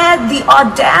even had the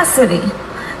audacity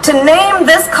to name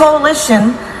this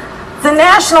coalition the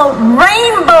National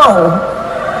Rainbow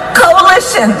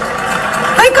Coalition.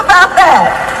 Think about that.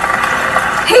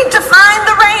 He defined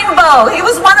the rainbow. He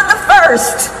was one of the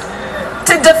first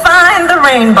to define the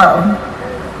rainbow.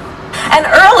 And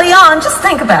early on, just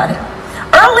think about it.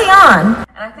 Early on.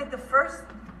 And I think the first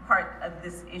part of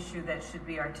this issue that should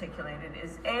be articulated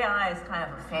is AI is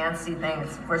kind of a fancy thing.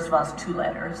 It's, first of all, it's 2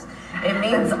 letters. It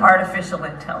means artificial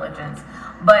intelligence.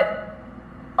 But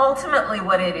ultimately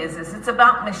what it is it's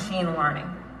about machine learning.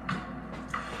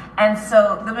 And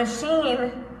so the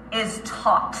machine is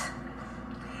taught.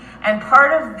 And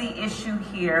part of the issue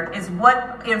here is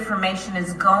what information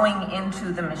is going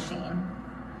into the machine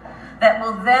that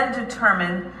will then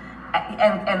determine,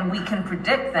 and we can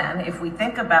predict then, if we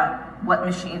think about what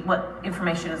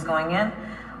information is going in,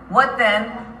 what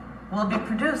then will be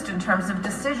produced in terms of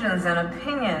decisions and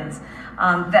opinions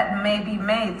that may be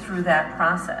made through that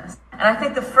process. And I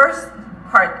think the first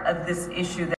part of this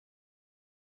issue that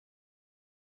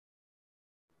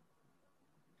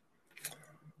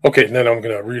Okay, and then I'm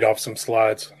going to read off some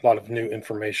slides, a lot of new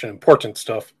information, important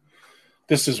stuff.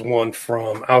 This is one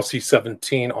from Aussie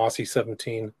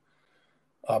 17.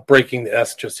 Breaking the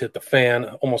S just hit the fan.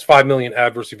 Almost 5 million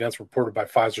adverse events reported by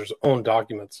Pfizer's own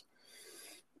documents.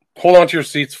 Hold on to your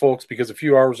seats, folks, because a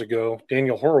few hours ago,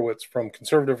 Daniel Horowitz from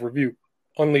Conservative Review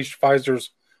unleashed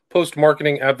Pfizer's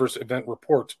post-marketing adverse event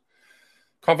report.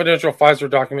 Confidential Pfizer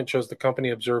document shows the company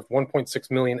observed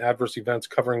 1.6 million adverse events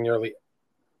covering nearly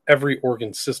every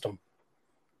organ system.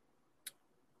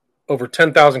 Over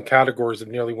 10,000 categories of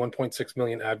nearly 1.6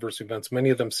 million adverse events,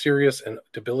 many of them serious and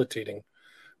debilitating,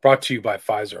 brought to you by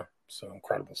Pfizer. So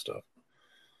incredible stuff.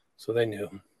 So they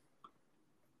knew.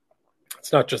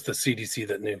 It's not just the CDC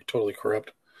that knew, totally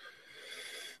corrupt.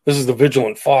 This is the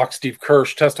Vigilant Fox. Steve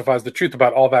Kirsch testifies the truth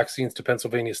about all vaccines to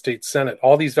Pennsylvania State Senate.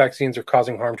 All these vaccines are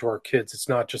causing harm to our kids. It's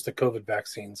not just the COVID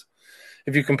vaccines.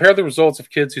 If you compare the results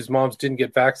of kids whose moms didn't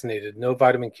get vaccinated, no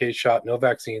vitamin K shot, no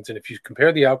vaccines, and if you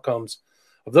compare the outcomes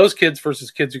of those kids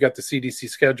versus kids who got the CDC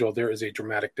schedule, there is a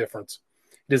dramatic difference.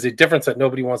 It is a difference that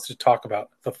nobody wants to talk about.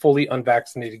 The fully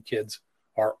unvaccinated kids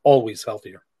are always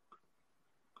healthier.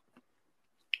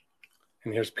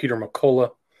 And here's Peter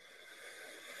McCullough.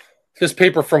 This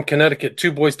paper from Connecticut.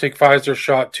 2 boys take Pfizer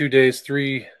shot 2 days,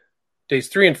 3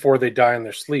 and 4, they die in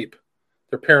their sleep.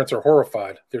 Their parents are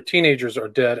horrified. Their teenagers are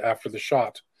dead after the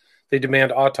shot. They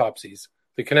demand autopsies.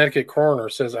 The Connecticut coroner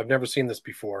says, I've never seen this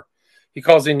before. He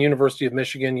calls in University of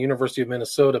Michigan, University of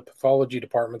Minnesota pathology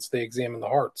departments. They examine the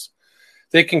hearts.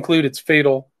 They conclude it's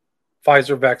fatal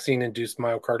Pfizer vaccine-induced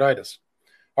myocarditis.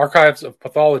 Archives of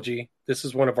Pathology. This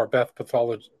is one of our best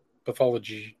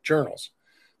pathology journals.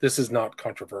 This is not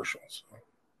controversial. So.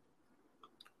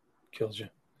 Kills you.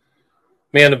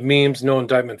 Man of memes, no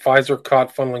indictment. Pfizer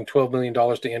caught funneling $12 million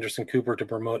to Anderson Cooper to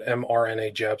promote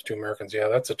mRNA jabs to Americans. Yeah,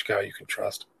 that's such a guy you can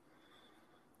trust.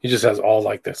 He just has all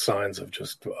like the signs of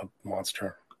just a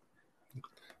monster.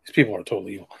 These people are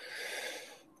totally evil.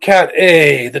 Cat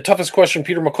A. The toughest question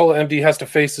Peter McCullough, MD, has to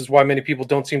face is why many people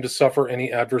don't seem to suffer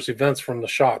any adverse events from the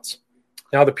shots.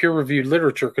 Now, the peer-reviewed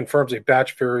literature confirms a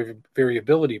batch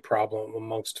variability problem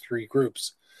amongst 3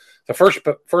 groups. The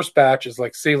first batch is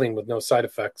like saline with no side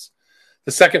effects.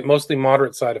 The second, mostly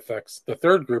moderate side effects. The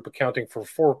third group, accounting for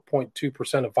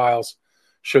 4.2% of vials,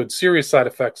 showed serious side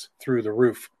effects through the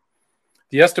roof.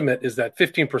 The estimate is that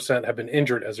 15% have been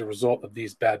injured as a result of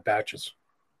these bad batches.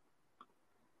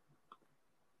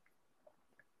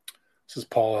 This is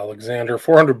Paul Alexander.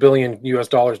 $400 billion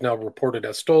now reported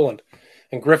as stolen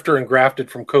and grifter and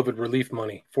grafted from COVID relief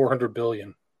money. $400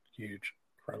 billion. Huge.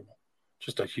 Incredible.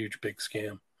 Just a huge, big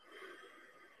scam.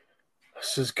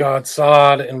 This is God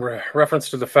Sod in reference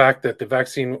to the fact that the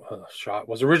vaccine shot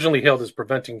was originally hailed as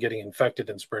preventing getting infected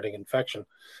and spreading infection.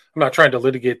 I'm not trying to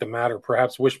litigate the matter.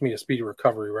 Perhaps wish me a speedy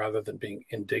recovery rather than being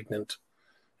indignant.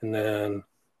 And then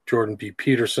Jordan B.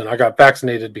 Peterson. I got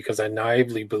vaccinated because I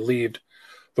naively believed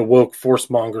the woke force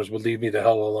mongers would leave me the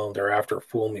hell alone thereafter.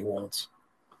 Fool me once.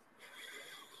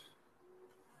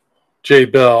 Jay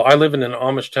Bell. I live in an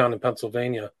Amish town in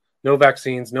Pennsylvania. No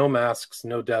vaccines, no masks,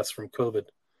 no deaths from COVID.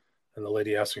 And the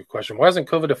lady asked a question, why isn't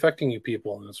COVID affecting you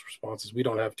people? And his response is, we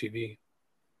don't have TV.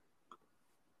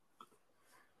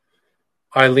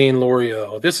 Eileen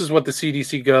Lorio, this is what the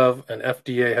CDC Gov and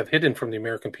FDA have hidden from the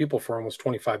American people for almost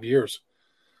 25 years.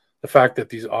 The fact that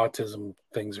these autism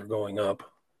things are going up.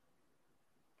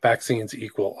 Vaccines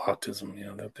equal autism.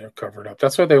 Yeah, that they're covered up.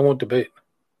 That's why they won't debate.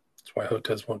 That's why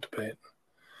HOTES won't debate.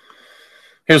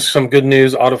 Here's some good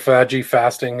news. Autophagy,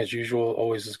 fasting, as usual,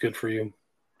 always is good for you.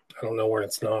 I don't know when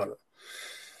it's not.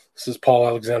 This is Paul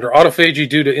Alexander. Autophagy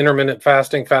due to intermittent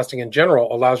fasting, fasting in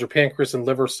general, allows your pancreas and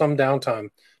liver some downtime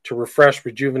to refresh,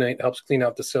 rejuvenate, helps clean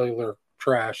out the cellular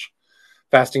trash.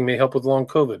 Fasting may help with long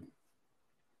COVID.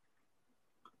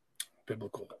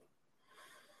 Biblical.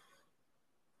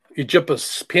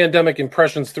 Egyptus, Pandemic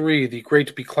Impressions 3, the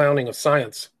great beclowning of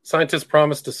science. Scientists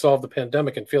promised to solve the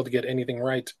pandemic and failed to get anything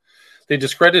right. They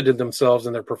discredited themselves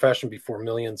and their profession before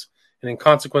millions, and in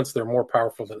consequence, they're more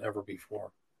powerful than ever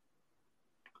before.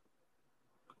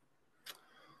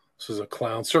 This is a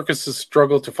clown. Circuses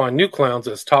struggle to find new clowns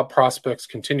as top prospects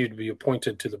continue to be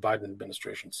appointed to the Biden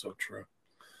administration. So true.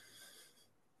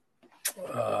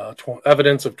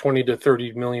 Evidence of $20 to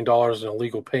 $30 million in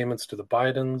illegal payments to the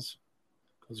Bidens.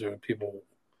 Those are people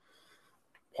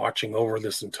watching over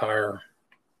this entire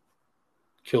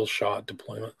kill shot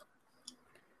deployment.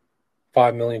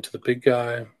 $5 million to the big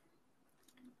guy.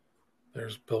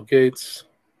 There's Bill Gates.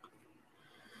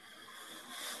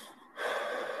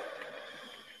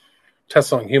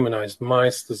 Tests on humanized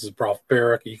mice. This is Ralph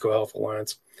Barrick, EcoHealth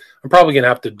Alliance. I'm probably going to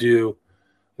have to do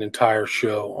an entire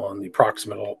show on the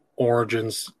proximal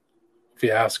origins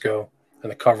fiasco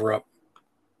and the cover-up.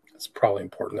 It's probably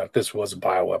important that this was a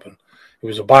bioweapon. It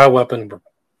was a bioweapon,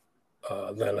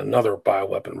 then another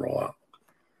bioweapon rollout.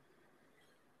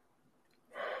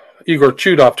 Igor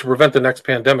Chudov, to prevent the next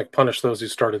pandemic, punish those who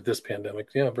started this pandemic.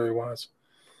 Yeah, very wise.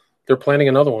 They're planning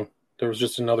another one. There was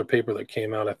just another paper that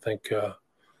came out, I think,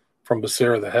 from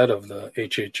Becerra, the head of the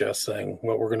HHS, saying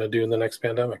what we're going to do in the next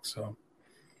pandemic. So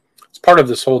it's part of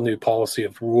this whole new policy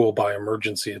of rule by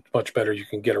emergency. It's much better. You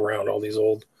can get around all these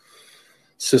old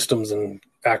systems and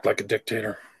act like a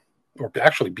dictator, or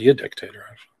actually be a dictator,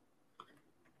 actually.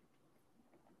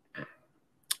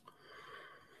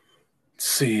 Let's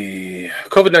see.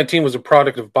 COVID-19 was a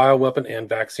product of bioweapon and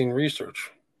vaccine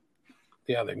research.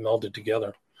 Yeah, they melded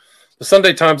together. The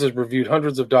Sunday Times has reviewed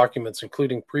hundreds of documents,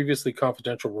 including previously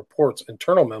confidential reports,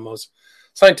 internal memos,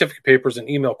 scientific papers, and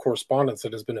email correspondence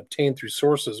that has been obtained through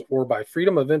sources or by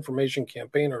Freedom of Information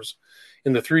campaigners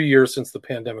in the 3 years since the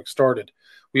pandemic started.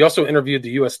 We also interviewed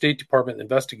the U.S. State Department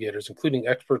investigators, including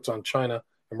experts on China,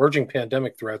 emerging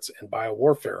pandemic threats, and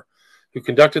biowarfare, who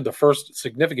conducted the first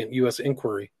significant U.S.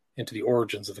 inquiry into the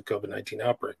origins of the COVID-19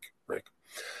 outbreak.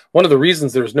 One of the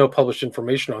reasons there is no published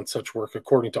information on such work,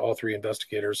 according to all three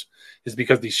investigators, is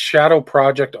because the shadow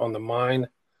project on the Mine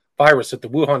virus at the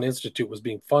Wuhan Institute was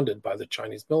being funded by the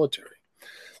Chinese military.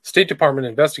 State Department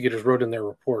investigators wrote in their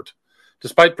report,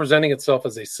 despite presenting itself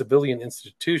as a civilian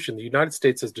institution, the United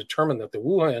States has determined that the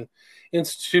Wuhan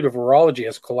Institute of Virology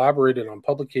has collaborated on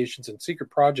publications and secret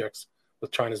projects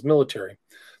with China's military.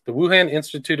 The Wuhan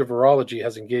Institute of Virology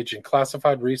has engaged in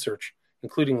classified research,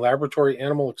 including laboratory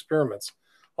animal experiments,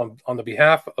 on the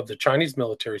behalf of the Chinese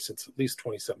military since at least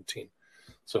 2017.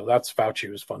 So that's Fauci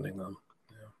who's funding them.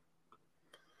 Yeah.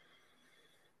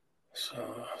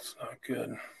 So it's not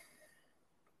good.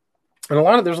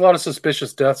 And there's a lot of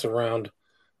suspicious deaths around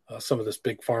some of this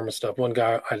big pharma stuff. One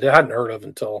guy I hadn't heard of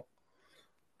until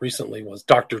recently was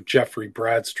Dr. Jeffrey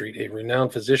Bradstreet, a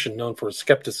renowned physician known for his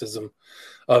skepticism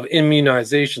of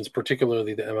immunizations,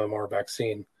 particularly the MMR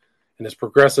vaccine. In his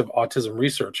progressive autism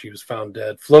research, he was found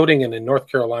dead, floating in a North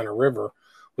Carolina river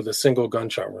with a single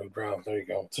gunshot wound. Wow, there you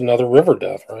go. It's another river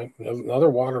death, right?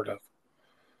 Another water death.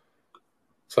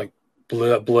 It's like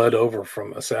bled over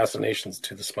from assassinations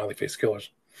to the smiley face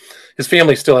killers. His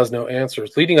family still has no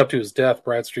answers. Leading up to his death,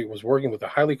 Bradstreet was working with a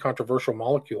highly controversial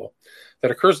molecule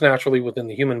that occurs naturally within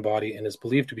the human body and is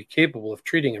believed to be capable of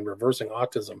treating and reversing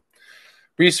autism.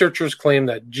 Researchers claim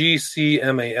that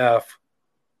GCMAF,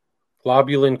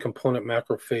 globulin component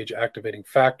macrophage activating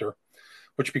factor,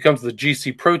 which becomes the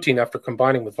GC protein after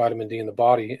combining with vitamin D in the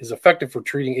body, is effective for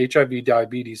treating HIV,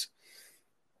 diabetes,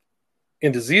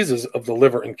 and diseases of the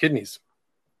liver and kidneys.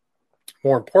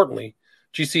 More importantly,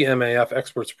 GCMAF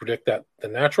experts predict that the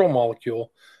natural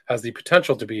molecule has the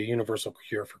potential to be a universal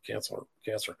cure for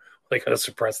cancer. They got to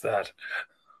suppress that.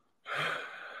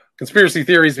 Conspiracy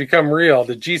theories become real.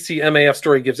 The GCMAF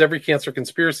story gives every cancer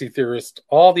conspiracy theorist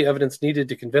all the evidence needed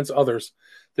to convince others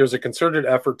there's a concerted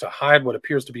effort to hide what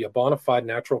appears to be a bona fide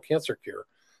natural cancer cure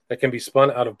that can be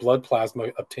spun out of blood plasma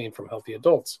obtained from healthy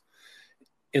adults.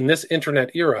 In this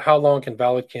internet era, how long can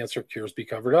valid cancer cures be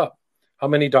covered up? How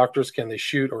many doctors can they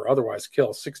shoot or otherwise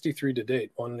kill? 63 to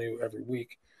date, one new every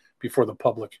week, before the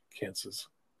public catches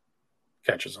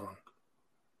on.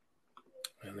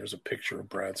 And there's a picture of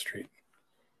Bradstreet.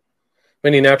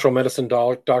 Many natural medicine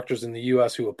doctors in the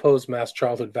U.S. who oppose mass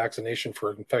childhood vaccination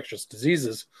for infectious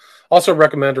diseases also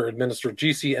recommend or administer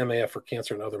GC-MAF for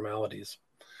cancer and other maladies.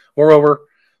 Moreover,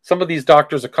 some of these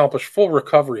doctors accomplished full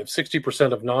recovery of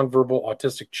 60% of nonverbal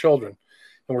autistic children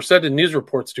and were said in news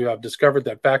reports to have discovered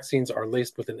that vaccines are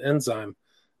laced with an enzyme,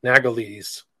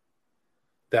 nagalase,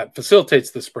 that facilitates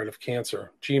the spread of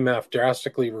cancer. GMAF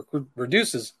drastically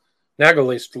reduces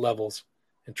nagalase levels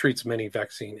and treats many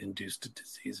vaccine-induced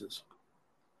diseases.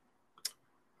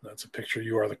 That's a picture.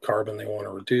 You are the carbon they want to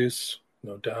reduce,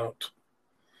 no doubt.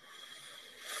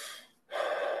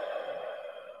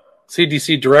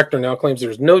 CDC director now claims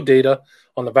there's no data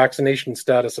on the vaccination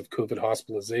status of COVID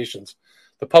hospitalizations.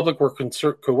 The public were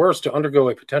coerced to undergo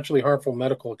a potentially harmful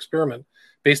medical experiment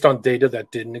based on data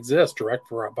that didn't exist, direct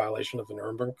violation of the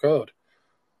Nuremberg Code.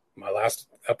 My last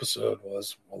episode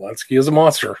was Walensky is a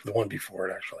monster, the one before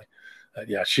it, actually.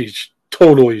 She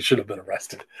totally should have been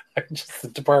arrested. Just the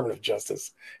Department of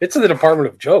Justice. It's the Department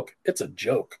of Joke. It's a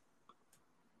joke.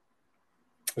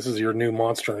 This is your new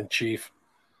monster in chief.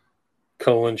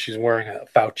 Cohen, she's wearing a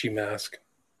Fauci mask.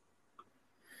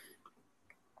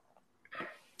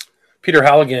 Peter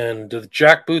Halligan, the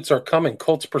jackboots are coming.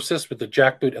 Cults persist with the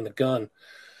jackboot and the gun.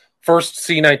 First,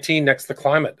 C-19, next the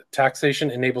climate.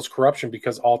 Taxation enables corruption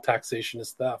because all taxation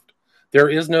is theft. There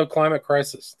is no climate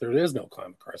crisis. There is no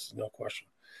climate crisis, no question.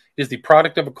 It is the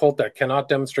product of a cult that cannot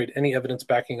demonstrate any evidence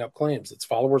backing up claims. Its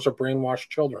followers are brainwashed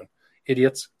children,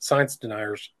 idiots, science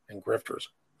deniers, and grifters,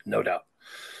 no doubt.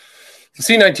 The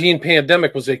C-19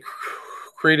 pandemic was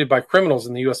created by criminals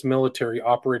in the U.S. military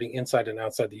operating inside and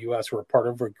outside the U.S. who are part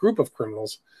of a group of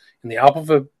criminals in the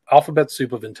alphabet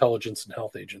soup of intelligence and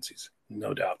health agencies,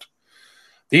 no doubt.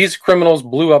 These criminals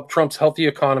blew up Trump's healthy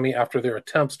economy after their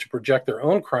attempts to project their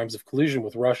own crimes of collusion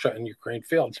with Russia and Ukraine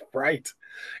failed. Right.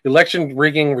 Election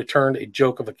rigging returned a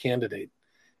joke of a candidate.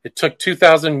 It took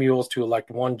 2,000 mules to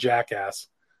elect one jackass.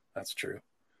 That's true.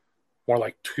 More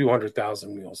like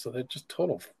 200,000 mules. So they're just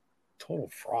total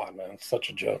fraud, man. It's such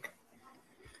a joke.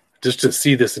 Just to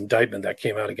see this indictment that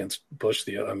came out against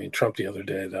Trump the other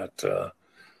day, that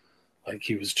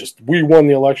he was just, we won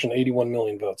the election, 81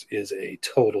 million votes, is a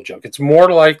total joke. It's more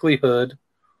likelihood,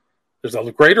 there's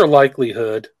a greater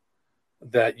likelihood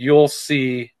that you'll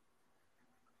see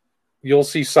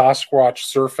Sasquatch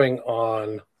surfing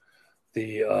on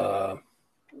the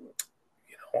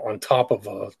on top of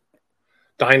a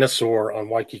dinosaur on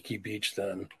Waikiki Beach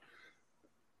than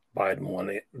Biden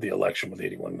won the election with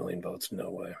 81 million votes.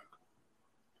 No way.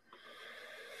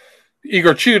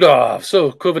 Igor Chudov.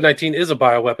 So COVID-19 is a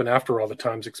bioweapon after all, the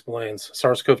Times explains.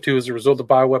 SARS-CoV-2 is a result of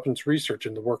bioweapons research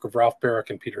in the work of Ralph Barrick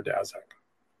and Peter Daszak.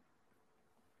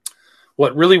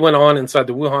 What really went on inside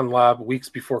the Wuhan lab weeks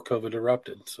before COVID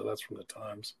erupted. So that's from the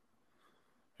Times.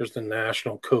 There's the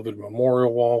National COVID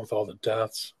Memorial Wall with all the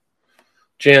deaths.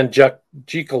 Jan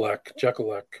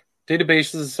Jekalek.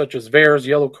 Databases such as VAERS,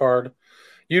 Yellow Card,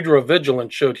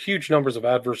 Udrovigilance showed huge numbers of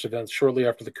adverse events shortly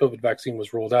after the COVID vaccine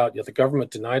was rolled out, yet the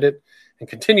government denied it and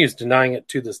continues denying it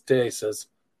to this day,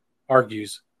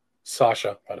 argues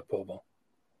Sasha Padapova.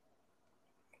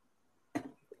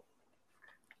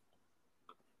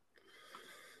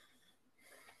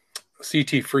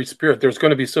 CT Free Spirit. There's going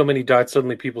to be so many died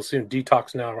suddenly people soon.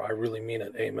 Detox now. I really mean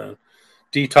it. Amen.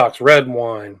 Detox, red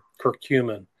wine,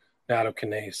 curcumin,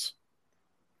 nattokinase,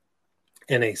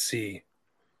 NAC,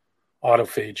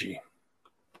 autophagy.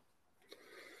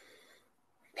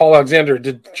 Paul Alexander,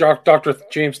 did Dr.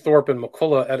 James Thorpe and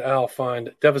McCullough et al.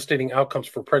 Find devastating outcomes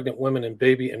for pregnant women and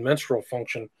baby and menstrual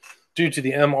function due to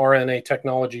the mRNA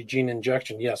technology gene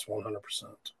injection? Yes, 100%.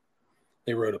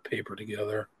 They wrote a paper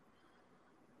together.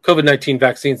 COVID-19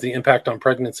 vaccines, the impact on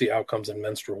pregnancy outcomes and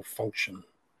menstrual function.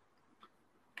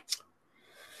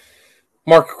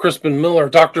 Mark Crispin Miller,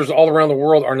 doctors all around the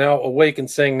world are now awake and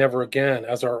saying never again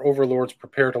as our overlords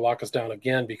prepare to lock us down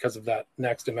again because of that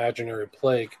next imaginary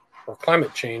plague or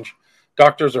climate change.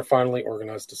 Doctors are finally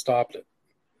organized to stop it.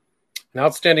 An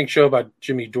outstanding show by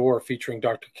Jimmy Dore featuring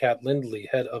Dr. Kat Lindley,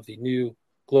 head of the new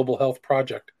Global Health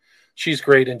Project. She's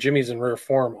great and Jimmy's in rare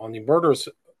form on the murderous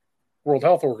World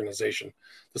Health Organization,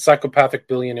 the psychopathic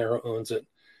billionaire who owns it,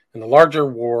 and the larger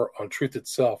war on truth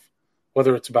itself,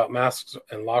 whether it's about masks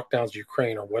and lockdowns,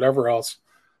 Ukraine, or whatever else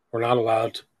we're not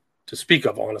allowed to speak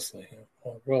of, honestly.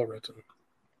 Well written.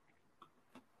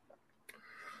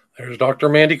 There's Dr.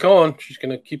 Mandy Cohen. She's going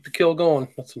to keep the kill going.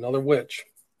 That's another witch.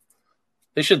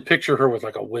 They should picture her with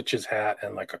like a witch's hat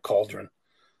and like a cauldron.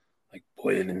 Like,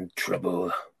 boy, I'm in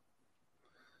trouble.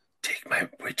 Take my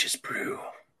witch's brew.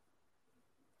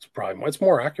 It's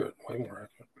more accurate. Way more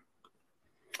accurate.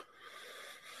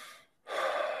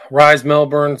 Rise,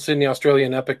 Melbourne, Sydney, Australia,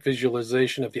 an epic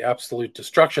visualization of the absolute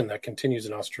destruction that continues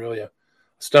in Australia.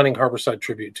 A stunning harbourside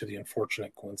tribute to the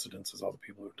unfortunate coincidences, all the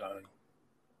people who are dying.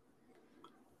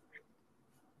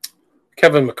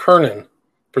 Kevin McKernan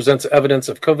presents evidence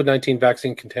of COVID-19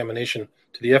 vaccine contamination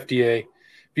to the FDA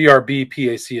VRB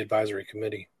PAC Advisory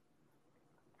Committee.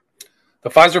 The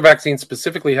Pfizer vaccine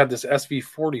specifically had this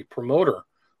SV40 promoter,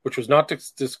 which was not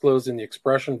disclosed in the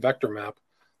expression vector map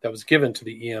that was given to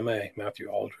the EMA, Matthew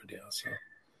Aldred. Yeah, so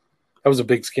that was a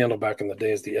big scandal back in the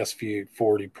day as the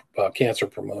SV40 cancer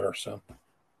promoter. So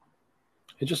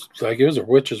it was a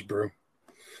witch's brew.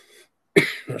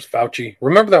 There's Fauci.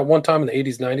 Remember that one time in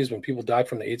the 80s, 90s when people died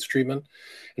from the AIDS treatment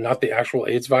and not the actual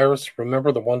AIDS virus?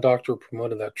 Remember the one doctor who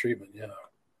promoted that treatment? Yeah.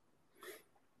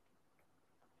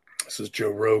 This is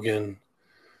Joe Rogan.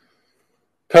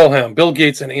 Pelham, Bill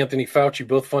Gates and Anthony Fauci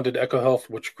both funded EcoHealth,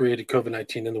 which created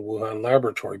COVID-19 in the Wuhan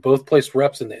laboratory. Both placed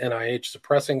reps in the NIH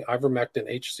suppressing ivermectin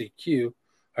HCQ,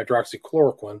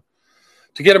 hydroxychloroquine,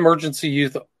 to get emergency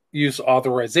use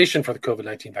authorization for the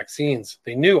COVID-19 vaccines.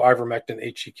 They knew ivermectin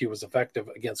HCQ was effective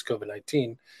against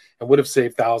COVID-19 and would have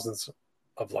saved thousands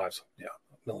of lives. Yeah,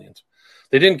 millions.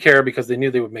 They didn't care because they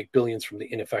knew they would make billions from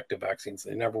the ineffective vaccines.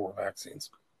 They never were vaccines.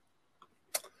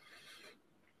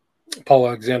 Paul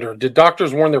Alexander, did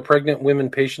doctors warn their pregnant women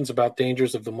patients about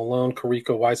dangers of the Malone,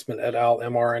 Carrico, Weissman et al.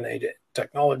 mRNA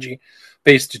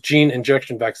technology-based gene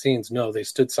injection vaccines? No, they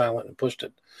stood silent and pushed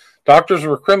it. Doctors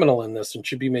were criminal in this and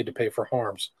should be made to pay for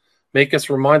harms. Makis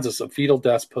reminds us of fetal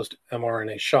deaths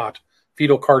post-mRNA shot,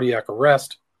 fetal cardiac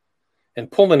arrest, and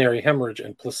pulmonary hemorrhage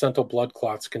and placental blood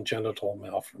clots, congenital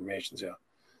malformations. Yeah.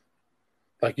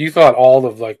 Like you thought all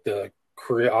of like the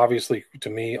obviously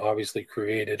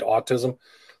created autism.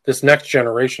 This next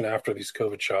generation after these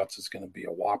COVID shots is going to be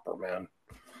a whopper, man.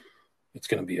 It's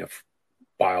going to be a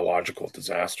biological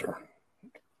disaster.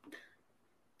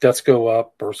 Deaths go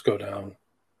up, births go down.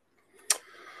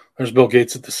 There's Bill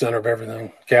Gates at the center of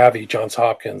everything. Gavi, Johns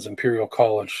Hopkins, Imperial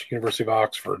College, University of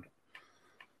Oxford,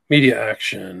 Media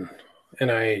Action,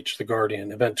 NIH, The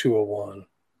Guardian, Event 201.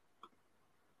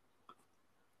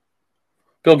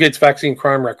 Bill Gates vaccine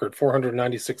crime record,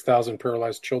 496,000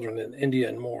 paralyzed children in India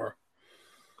and more.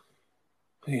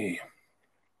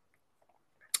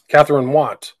 Catherine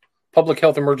Watt, public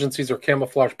health emergencies are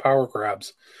camouflage power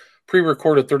grabs.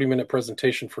 Pre-recorded 30-minute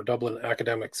presentation for Dublin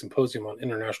Academic Symposium on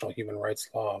International Human Rights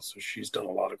Law. So she's done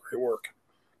a lot of great work.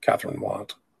 Catherine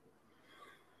Watt.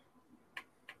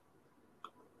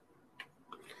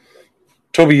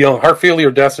 Toby Young, heart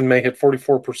failure deaths in May hit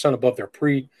 44% above their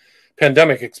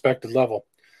pre-pandemic expected level.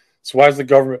 So why is the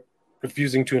government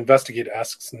refusing to investigate,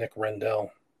 asks Nick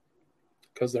Rendell.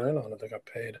 Because they're in on it. They got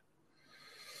paid.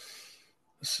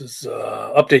 This is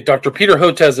update. Dr. Peter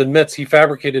Hotez admits he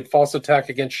fabricated false attack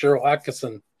against Cheryl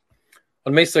Atkinson.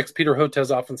 On May 6th, Peter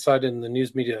Hotez, often cited in the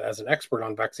news media as an expert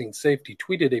on vaccine safety,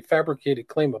 tweeted a fabricated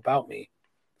claim about me.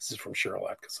 This is from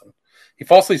Cheryl Atkinson. He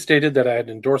falsely stated that I had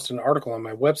endorsed an article on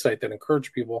my website that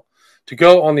encouraged people to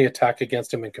go on the attack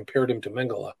against him and compared him to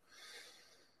Mengele.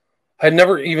 I had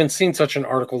never even seen such an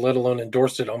article, let alone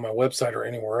endorsed it on my website or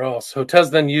anywhere else.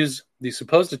 Hotez then used the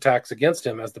supposed attacks against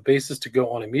him as the basis to go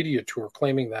on a media tour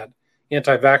claiming that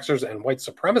anti-vaxxers and white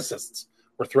supremacists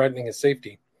were threatening his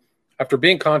safety. After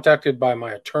being contacted by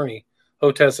my attorney,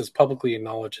 Hotez has publicly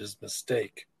acknowledged his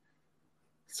mistake.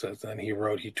 So then he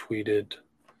tweeted,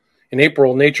 in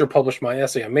April, Nature published my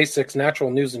essay. On May 6th, Natural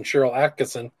News and Cheryl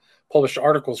Atkinson published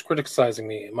articles criticizing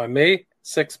me. In my May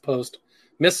 6th post,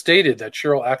 misstated that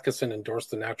Cheryl Atkinson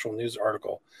endorsed the Natural News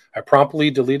article. I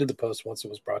promptly deleted the post once it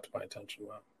was brought to my attention.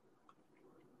 Wow.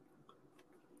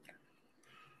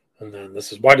 And then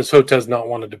this is, why does Hotez not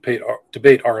want to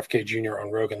debate RFK Jr.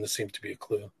 on Rogan? This seems to be a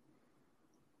clue.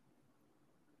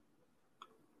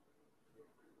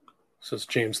 Says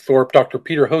James Thorpe. Dr.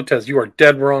 Peter Hotez, you are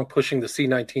dead wrong pushing the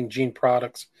C19 gene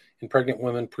products in pregnant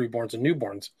women, preborns, and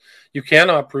newborns. You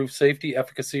cannot prove safety,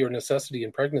 efficacy, or necessity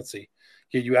in pregnancy.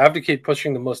 Yet you advocate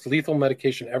pushing the most lethal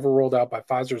medication ever rolled out by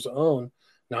Pfizer's own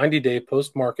 90-day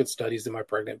post-market studies in my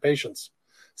pregnant patients.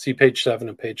 See page 7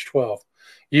 and page 12.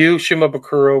 You,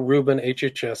 Shimabukuro, Rubin,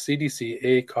 HHS,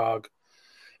 CDC, ACOG,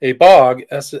 ABOG,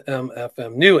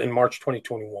 SMFM knew in March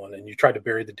 2021, and you tried to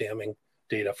bury the damning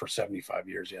data for 75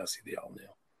 years. Yeah, see, they all knew.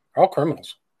 They're all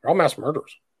criminals. They're all mass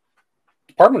murderers.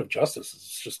 Department of Justice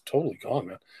is just totally gone,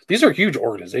 man. These are huge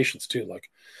organizations, too. Like,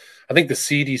 I think the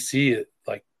CDC,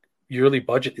 yearly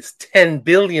budget is $10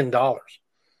 billion.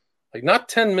 Like, not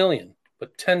 10 million,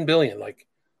 but 10 billion. Like,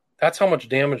 that's how much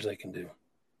damage they can do.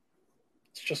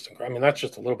 It's just, I mean, that's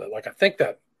just a little bit. Like, I think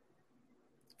that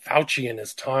Fauci in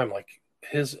his time, like,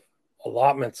 his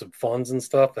allotments of funds and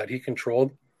stuff that he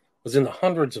controlled was in the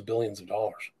hundreds of billions of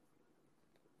dollars.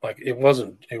 Like, it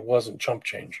wasn't chump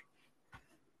change.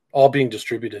 All being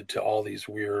distributed to all these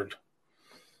weird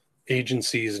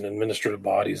agencies and administrative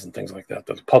bodies and things like that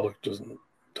the public doesn't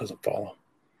follow.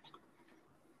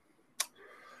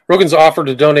 Rogan's offered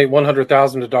to donate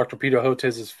 $100,000 to Dr. Peter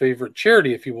Hotez's favorite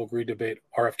charity if he will agree to debate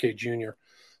RFK Jr.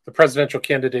 The presidential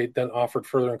candidate then offered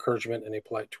further encouragement in a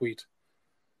polite tweet.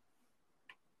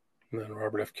 And then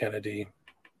Robert F. Kennedy.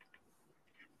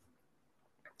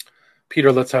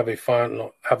 Peter, let's have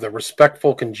the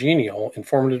respectful, congenial,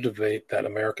 informative debate that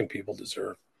American people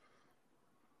deserve.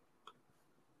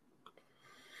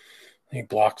 He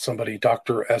blocked somebody,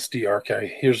 Dr.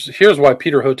 SDRK. Here's why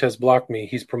Peter Hotez blocked me.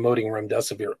 He's promoting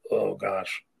remdesivir. Oh,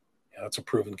 gosh. Yeah, that's a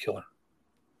proven killer.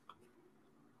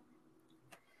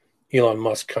 Elon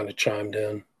Musk kind of chimed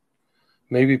in.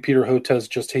 Maybe Peter Hotez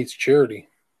just hates charity.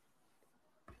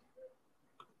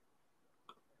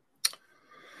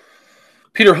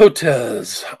 Peter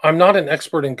Hotez. I'm not an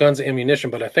expert in guns and ammunition,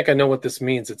 but I think I know what this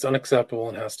means. It's unacceptable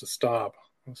and has to stop.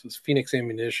 This is Phoenix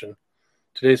Ammunition.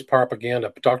 Today's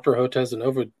propaganda. Dr. Hotez and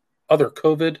other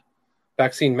COVID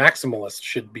vaccine maximalists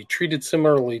should be treated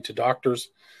similarly to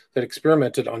doctors that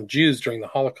experimented on Jews during the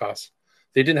Holocaust.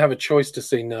 They didn't have a choice to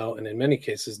say no, and in many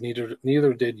cases,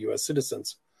 neither did U.S.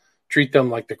 citizens. Treat them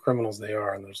like the criminals they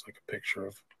are. And there's like a picture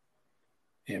of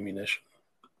ammunition.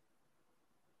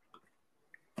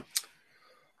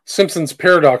 Simpson's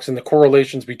paradox in the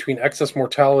correlations between excess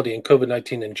mortality and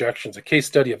COVID-19 injections, a case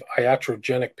study of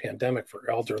iatrogenic pandemic for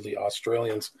elderly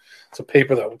Australians. It's a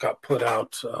paper that got put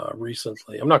out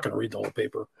recently. I'm not going to read the whole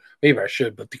paper. Maybe I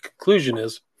should, but the conclusion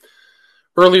is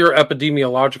earlier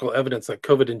epidemiological evidence that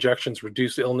COVID injections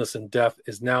reduce illness and death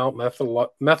is now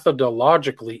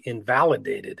methodologically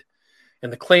invalidated,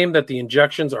 and the claim that the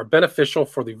injections are beneficial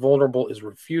for the vulnerable is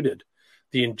refuted.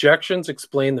 The injections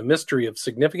explain the mystery of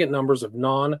significant numbers of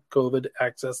non-COVID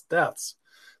excess deaths.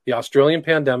 The Australian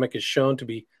pandemic is shown to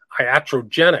be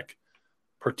iatrogenic,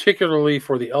 particularly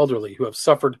for the elderly who have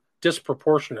suffered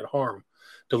disproportionate harm.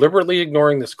 Deliberately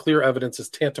ignoring this clear evidence is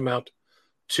tantamount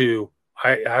to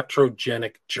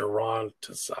iatrogenic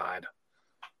geronticide.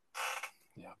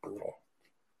 Yeah, brutal.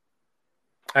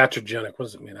 Iatrogenic, what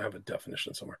does it mean? I have a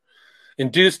definition somewhere.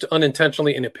 Induced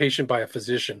unintentionally in a patient by a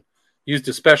physician, used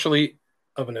especially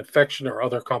of an infection or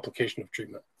other complication of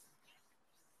treatment.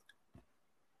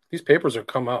 These papers have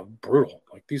come out brutal.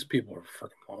 Like, these people are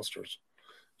freaking monsters.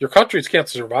 Your countries can't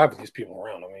survive with these people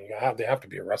around. I mean, they have to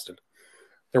be arrested.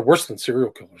 They're worse than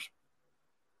serial killers.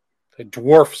 They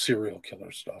dwarf serial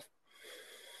killer stuff.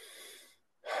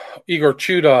 Igor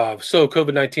Chudov. So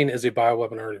COVID-19 is a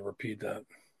bioweapon. I already repeat that.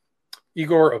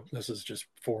 Igor, this is just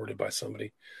forwarded by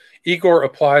somebody. Igor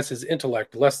applies his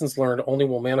intellect. Lessons learned only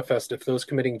will manifest if those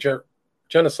committing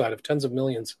genocide of tens of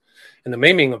millions and the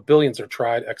maiming of billions are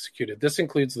tried, executed. This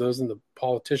includes those in the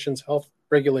politicians, health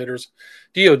regulators,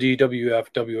 DOD, WF,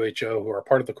 WHO, who are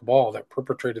part of the cabal that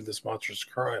perpetrated this monstrous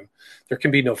crime. There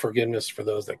can be no forgiveness for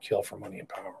those that kill for money and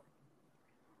power.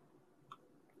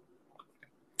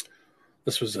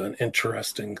 This was an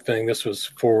interesting thing. This was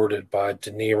forwarded by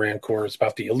Denis Rancourt. It's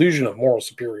about the illusion of moral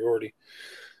superiority.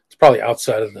 It's probably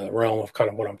outside of the realm of kind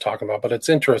of what I'm talking about, but it's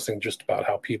interesting just about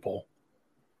how people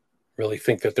really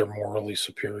think that they're morally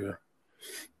superior.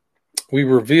 We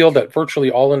revealed that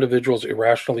virtually all individuals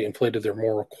irrationally inflated their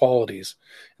moral qualities,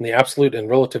 and the absolute and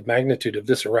relative magnitude of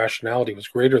this irrationality was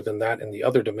greater than that in the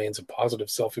other domains of positive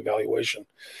self-evaluation.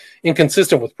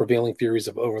 Inconsistent with prevailing theories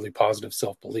of overly positive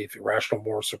self-belief, irrational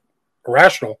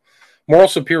moral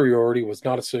superiority was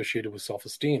not associated with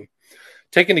self-esteem.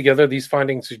 Taken together, these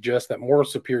findings suggest that moral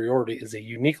superiority is a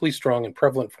uniquely strong and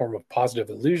prevalent form of positive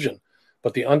illusion,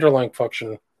 but the underlying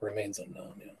function remains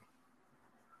unknown. Yeah.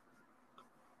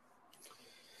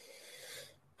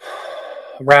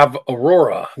 Rav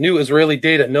Aurora. New Israeli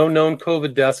data. No known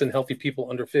COVID deaths in healthy people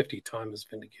under 50. Time is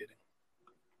vindicating.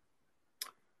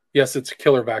 Yes, it's a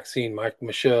killer vaccine.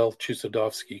 Michelle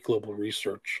Chusodovsky, Global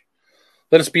Research.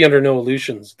 Let us be under no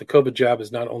illusions. The COVID jab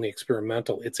is not only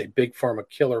experimental, it's a big pharma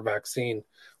killer vaccine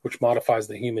which modifies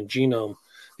the human genome.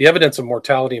 The evidence of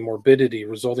mortality and morbidity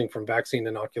resulting from vaccine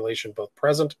inoculation, both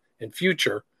present and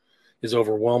future, is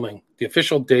overwhelming. The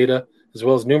official data, as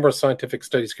well as numerous scientific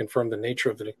studies, confirm the nature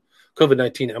of the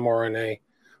COVID-19 mRNA,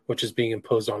 which is being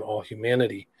imposed on all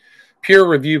humanity.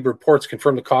 Peer-reviewed reports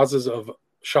confirm the causes of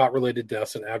shot-related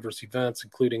deaths and adverse events,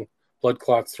 including blood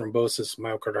clots, thrombosis,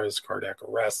 myocarditis, cardiac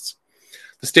arrests.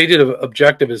 The stated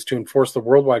objective is to enforce the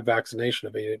worldwide vaccination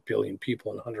of 8 billion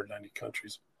people in 190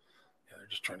 countries. Yeah, they're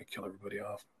just trying to kill everybody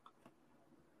off.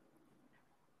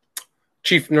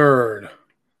 Chief Nerd.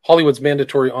 Hollywood's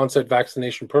mandatory onset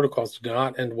vaccination protocols did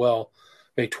not end well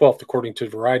May 12th, according to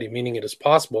Variety, meaning it is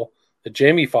possible that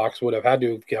Jamie Foxx would have had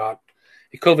to have got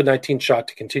a COVID-19 shot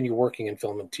to continue working in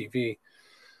film and TV.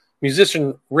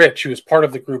 Musician Rich, who is part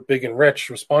of the group Big and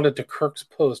Rich, responded to Kirk's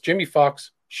post. Jamie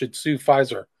Foxx should sue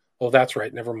Pfizer. Oh, that's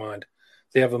right. Never mind.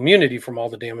 They have immunity from all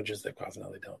the damages they cause.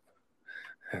 No, they don't.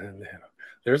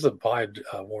 There's applied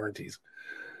warranties.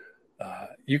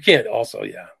 You can't also,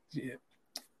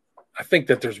 I think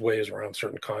that there's ways around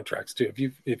certain contracts too.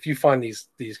 If you find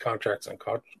these contracts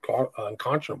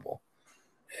unconscionable,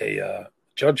 a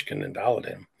judge can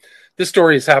invalidate them. This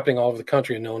story is happening all over the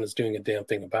country, and no one is doing a damn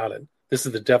thing about it. This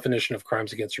is the definition of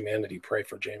crimes against humanity. Pray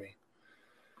for Jamie.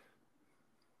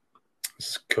 This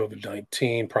is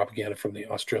COVID-19 propaganda from the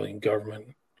Australian government.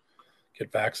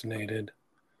 Get vaccinated.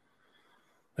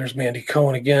 There's Mandy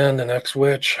Cohen again, the next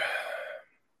witch.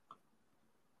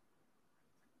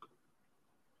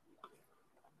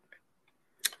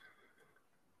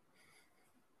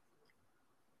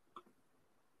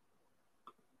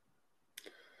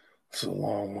 This is a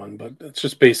long one, but it's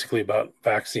just basically about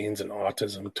vaccines and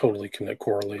autism. Totally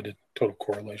correlated. Total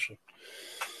correlation.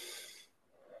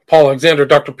 Paul Alexander,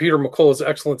 Dr. Peter McCullough's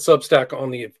excellent Substack on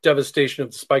the devastation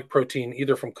of the spike protein,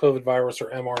 either from COVID virus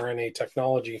or mRNA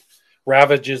technology,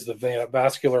 ravages the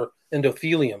vascular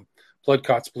endothelium. Blood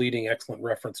clots bleeding, excellent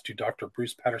reference to Dr.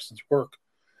 Bruce Patterson's work,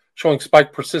 showing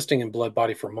spike persisting in blood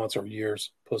body for months or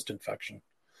years post-infection.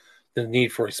 The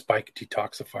need for a spike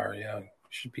detoxifier,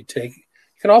 should be taken.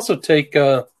 You can also take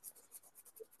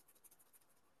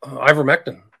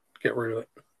ivermectin, get rid of it.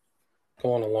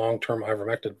 Go on a long-term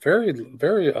ivermectin. Very,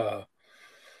 very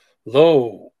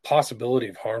low possibility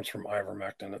of harms from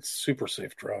ivermectin. It's a super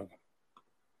safe drug.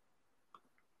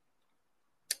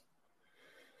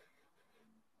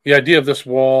 The idea of this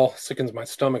wall sickens my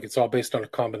stomach. It's all based on a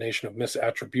combination of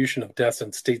misattribution of deaths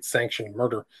and state-sanctioned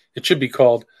murder. It should be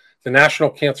called the National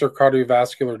Cancer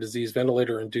Cardiovascular Disease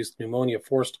Ventilator-Induced Pneumonia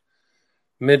Forced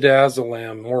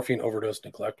Midazolam Morphine Overdose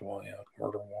Neglect Wall.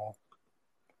 Murder wall.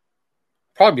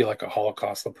 Probably be like a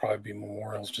Holocaust. There'll probably be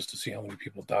memorials just to see how many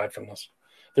people died from this.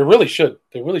 They really should.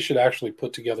 They really should actually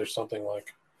put together something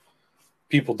like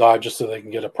people died just so they can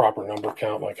get a proper number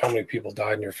count, like how many people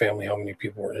died in your family, how many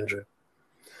people were injured.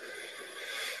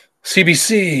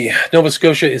 CBC, Nova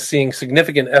Scotia is seeing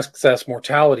significant excess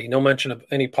mortality. No mention of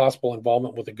any possible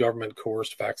involvement with the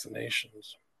government-coerced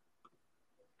vaccinations.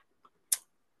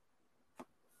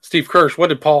 Steve Kirsch, what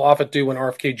did Paul Offit do when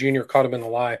RFK Jr. caught him in a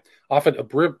lie? Offit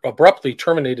abruptly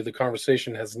terminated the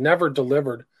conversation, has never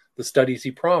delivered the studies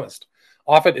he promised.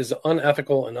 Offit is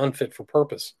unethical and unfit for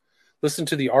purpose. Listen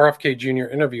to the RFK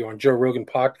Jr. interview on Joe Rogan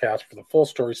podcast for the full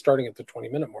story starting at the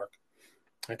 20-minute mark.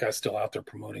 That guy's still out there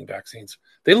promoting vaccines.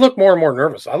 They look more and more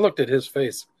nervous. I looked at his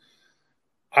face.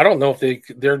 I don't know if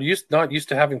they're not used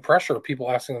to having pressure or people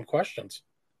asking them questions.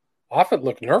 Offit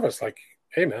looked nervous, like,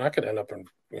 hey, man, I could end up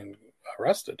in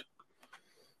arrested.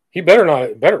 He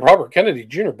Robert Kennedy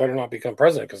Jr. better not become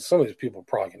president because some of these people are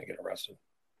probably going to get arrested.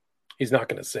 He's not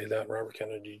going to say that, Robert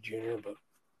Kennedy Jr., but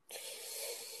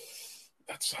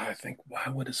I think I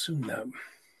would assume that.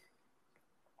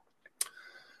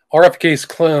 RFK's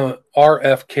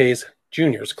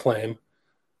Jr.'s claim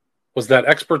was that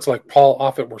experts like Paul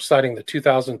Offit were citing the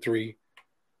 2003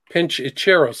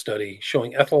 Pinch-Ichero study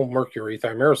showing ethyl mercury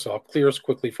thimerosal clears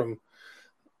quickly from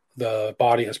the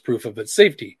body as proof of its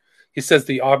safety. He says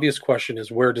the obvious question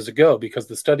is, where does it go? Because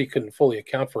the study couldn't fully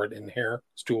account for it in hair,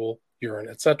 stool, urine,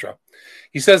 etc.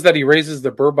 He says that he raises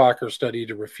the Burbacher study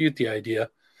to refute the idea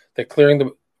that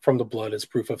clearing from the blood is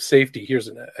proof of safety. Here's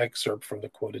an excerpt from the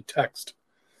quoted text.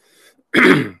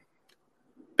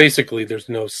 Basically, there's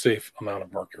no safe amount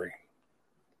of mercury.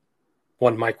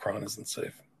 1 micron isn't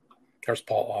safe. There's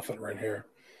Paul Offit right here.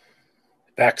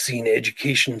 Vaccine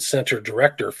Education Center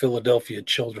Director, Philadelphia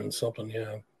Children's something,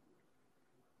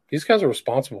 These guys are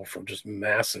responsible for just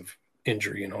massive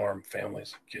injury and harm,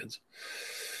 families, kids.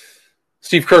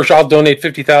 Steve Kirsch, I'll donate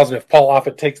 $50,000 if Paul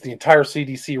Offit takes the entire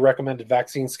CDC recommended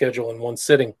vaccine schedule in one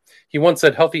sitting. He once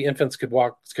said healthy infants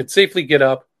could safely get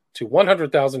up to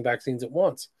 100,000 vaccines at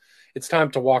once. It's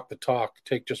time to walk the talk.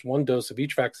 Take just 1 dose of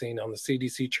each vaccine on the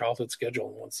CDC childhood schedule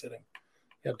in one sitting.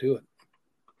 Yeah, do it.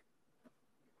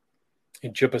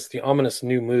 Egyptus, the ominous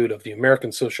new mood of the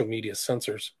American social media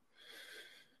censors.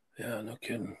 Yeah, no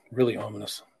kidding. Really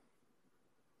ominous.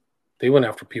 They went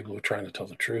after people who were trying to tell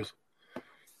the truth.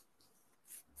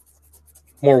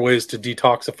 More ways to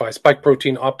detoxify. Spike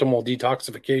protein optimal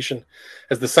detoxification.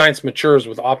 As the science matures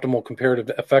with optimal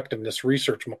comparative effectiveness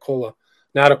research, McCullough,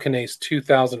 nattokinase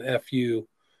 2000 FU,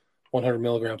 100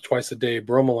 milligrams twice a day,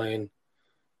 bromelain,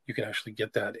 you can actually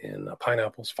get that in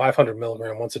pineapples, 500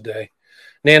 milligram once a day,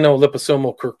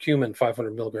 nanoliposomal curcumin,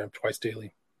 500 milligram twice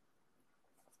daily.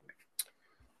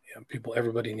 Yeah,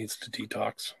 everybody needs to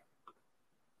detox.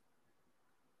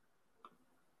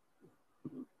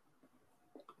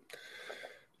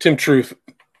 Tim Truth,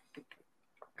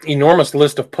 enormous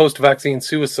list of post-vaccine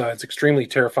suicides, extremely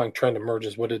terrifying trend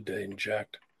emerges. What did they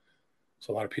inject?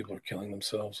 So a lot of people are killing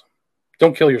themselves.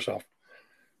 Don't kill yourself.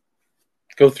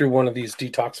 Go through one of these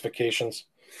detoxifications.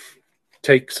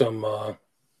 Take some, what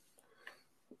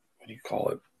do you call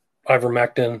it?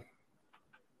 Ivermectin.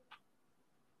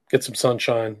 Get some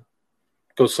sunshine.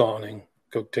 Go sauning.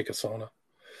 Go take a sauna.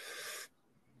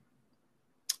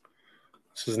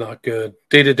 This is not good.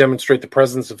 Data demonstrate the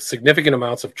presence of significant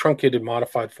amounts of truncated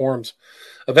modified forms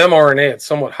of mRNA at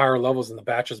somewhat higher levels in the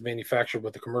batches manufactured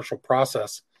with the commercial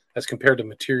process as compared to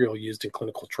material used in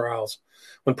clinical trials.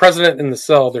 When present in the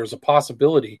cell, there is a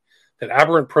possibility that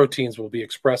aberrant proteins will be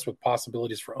expressed with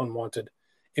possibilities for unwanted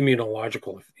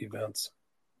immunological events.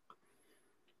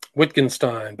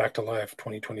 Wittgenstein, Back to Life,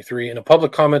 2023. In a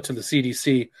public comment to the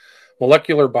CDC,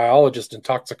 molecular biologist and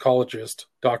toxicologist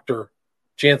Dr.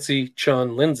 Jancy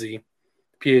Chun Lindsay,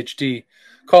 PhD,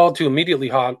 called to immediately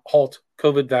halt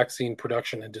COVID vaccine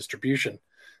production and distribution,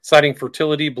 citing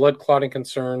fertility, blood clotting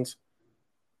concerns,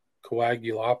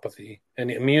 coagulopathy,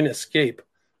 and immune escape.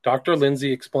 Dr.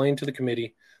 Lindsay explained to the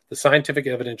committee the scientific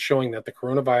evidence showing that the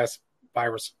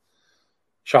coronavirus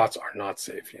shots are not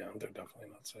safe. Yeah, they're definitely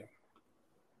not safe.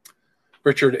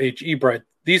 Richard H. Ebright,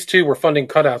 these two were funding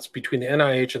cutouts between the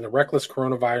NIH and the reckless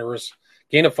coronavirus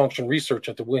gain-of-function research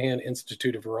at the Wuhan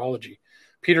Institute of Virology.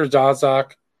 Peter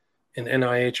Daszak in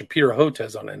NIH and Peter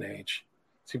Hotez on NIH.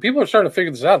 See, people are starting to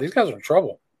figure this out. These guys are in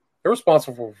trouble. They're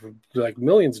responsible for like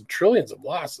millions and trillions of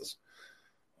losses.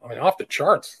 I mean, off the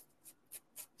charts.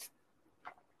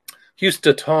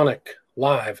 Houstonic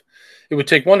Live. It would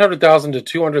take 100,000 to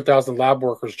 200,000 lab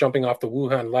workers jumping off the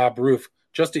Wuhan lab roof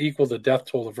just to equal the death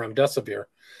toll of remdesivir.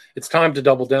 It's time to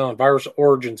double down. Virus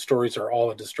origin stories are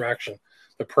all a distraction.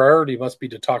 The priority must be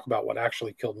to talk about what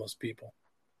actually killed most people.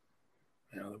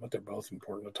 But they're both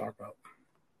important to talk about.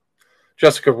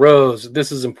 Jessica Rose,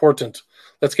 this is important.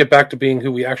 Let's get back to being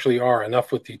who we actually are.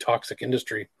 Enough with the toxic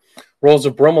industry. Roles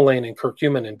of bromelain and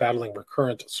curcumin in battling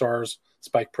recurrent SARS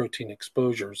spike protein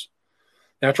exposures.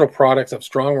 Natural products have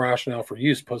strong rationale for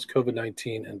use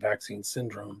post-COVID-19 and vaccine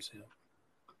syndromes.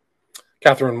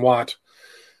 Catherine Watt,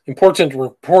 important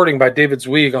reporting by David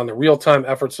Zweig on the real-time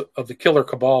efforts of the killer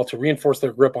cabal to reinforce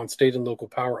their grip on state and local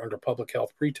power under public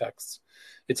health pretexts.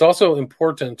 It's also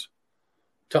important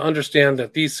to understand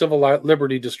that these civil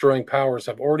liberty-destroying powers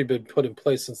have already been put in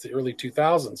place since the early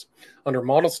 2000s under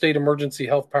Model State Emergency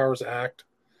Health Powers Act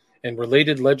and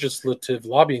related legislative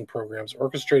lobbying programs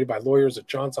orchestrated by lawyers at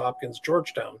Johns Hopkins,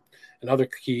 Georgetown, and other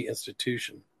key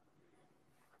institutions.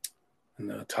 And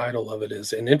the title of it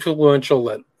is An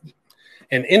influential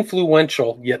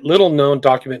yet little-known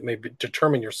document may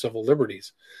determine your civil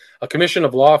liberties. A commission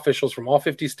of law officials from all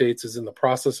 50 states is in the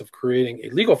process of creating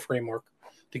a legal framework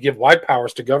to give wide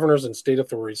powers to governors and state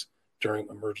authorities during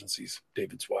emergencies.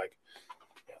 David Zweig.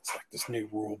 Yeah, it's like this new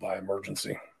rule by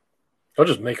emergency. They'll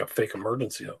just make a fake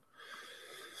emergency up.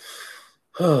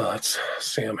 Oh, that's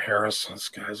Sam Harris. This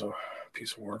guy's a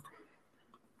piece of work.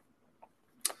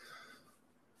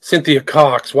 Cynthia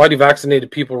Cox, why do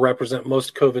vaccinated people represent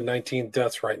most COVID-19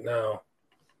 deaths right now?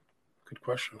 Good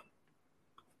question.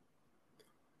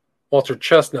 Walter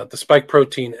Chestnut, the spike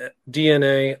protein,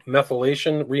 DNA,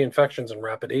 methylation, reinfections, and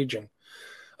rapid aging.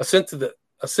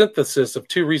 A synthesis of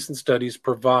two recent studies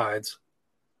provides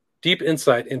deep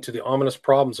insight into the ominous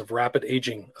problems of rapid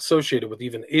aging associated with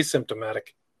even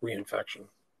asymptomatic reinfection.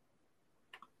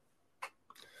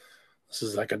 This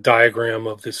is like a diagram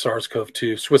of the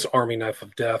SARS-CoV-2, Swiss Army knife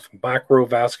of death,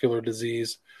 macrovascular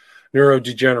disease,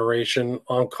 neurodegeneration,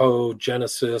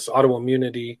 oncogenesis,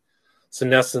 autoimmunity,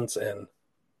 senescence, and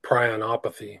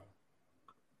prionopathy.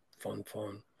 Fun.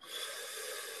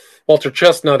 Walter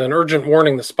Chestnut, an urgent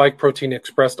warning, the spike protein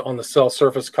expressed on the cell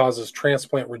surface causes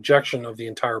transplant rejection of the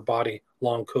entire body,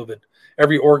 long COVID.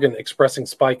 Every organ expressing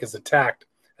spike is attacked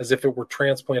as if it were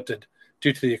transplanted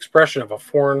due to the expression of a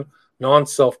foreign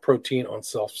non-self protein on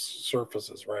cell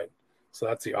surfaces, right? So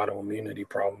that's the autoimmunity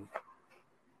problem.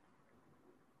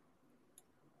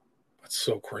 That's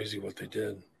so crazy what they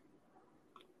did.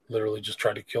 Literally just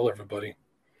tried to kill everybody.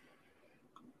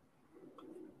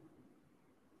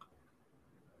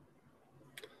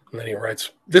 And then he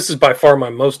writes, "This is by far my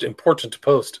most important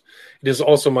post. It is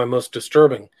also my most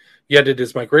disturbing, yet it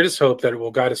is my greatest hope that it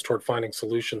will guide us toward finding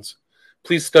solutions.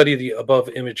 Please study the above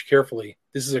image carefully.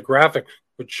 This is a graphic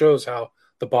which shows how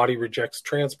the body rejects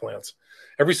transplants.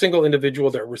 Every single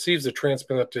individual that receives a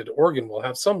transplanted organ will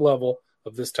have some level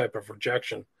of this type of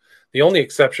rejection. The only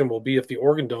exception will be if the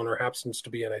organ donor happens to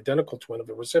be an identical twin of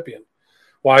the recipient.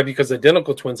 Why? Because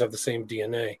identical twins have the same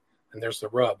DNA. And there's the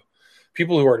rub.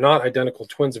 People who are not identical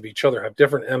twins of each other have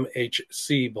different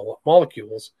MHC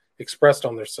molecules expressed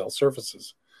on their cell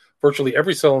surfaces. Virtually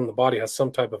every cell in the body has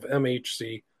some type of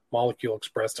MHC molecule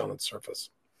expressed on its surface.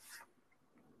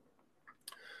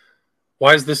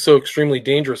 Why is this so extremely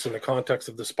dangerous in the context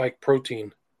of the spike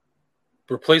protein?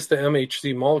 Replace the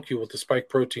MHC molecule with the spike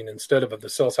protein instead of the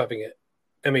cells having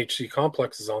MHC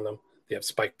complexes on them. They have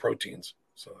spike proteins.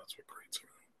 So that's what creates everything.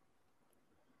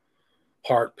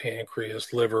 Heart,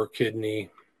 pancreas, liver, kidney,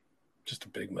 just a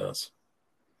big mess.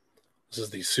 This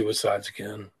is these suicides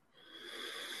again.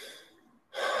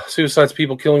 Suicides,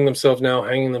 people killing themselves now,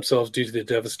 hanging themselves due to the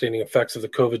devastating effects of the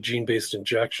COVID gene-based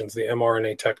injections, the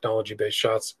mRNA technology-based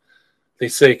shots. They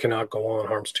say cannot go on,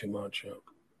 harms too much. Yeah.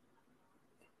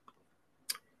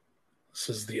 This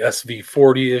is the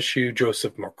SV40 issue,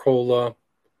 Joseph Mercola.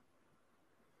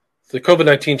 The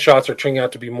COVID-19 shots are turning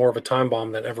out to be more of a time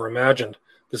bomb than ever imagined.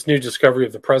 This new discovery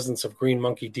of the presence of green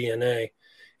monkey DNA,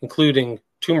 including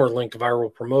tumor-linked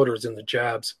viral promoters in the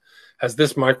jabs, has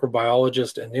this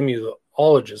microbiologist and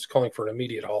immunologist calling for an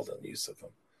immediate halt on the use of them.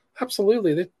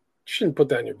 Absolutely, they shouldn't put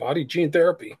that in your body. Gene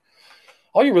therapy.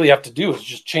 All you really have to do is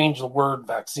just change the word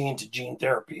vaccine to gene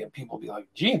therapy, and people will be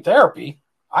like, gene therapy?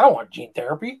 I don't want gene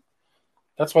therapy.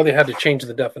 That's why they had to change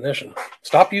the definition.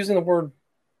 Stop using the word,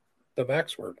 the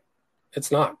vax word.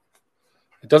 It's not.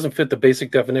 It doesn't fit the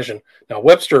basic definition. Now,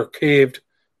 Webster caved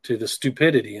to the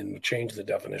stupidity and changed the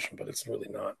definition, but it's really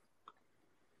not.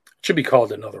 It should be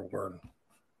called another word.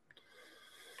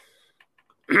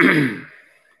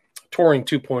 Taurine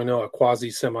 2.0, a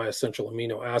quasi-semi-essential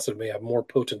amino acid, may have more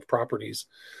potent properties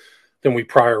than we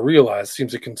prior realized.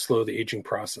 Seems it can slow the aging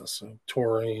process. So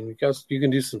taurine, you can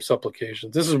do some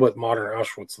supplications. This is what modern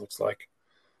Auschwitz looks like.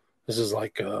 This is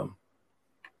like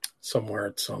somewhere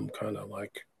at some kind of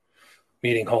like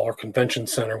meeting hall or convention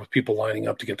center with people lining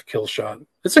up to get the kill shot.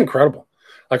 It's incredible.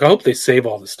 Like, I hope they save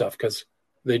all this stuff because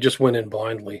they just went in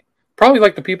blindly. Probably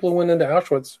like the people who went into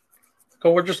Auschwitz.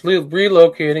 Go, we're just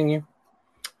relocating you.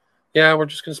 Yeah, we're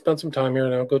just going to spend some time here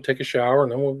now. Go take a shower,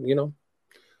 and then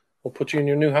we'll put you in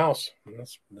your new house. And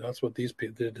that's what these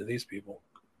people did to these people.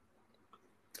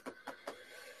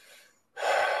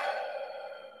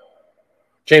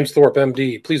 James Thorpe,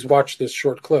 MD, please watch this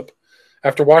short clip.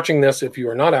 After watching this, if you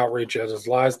are not outraged at his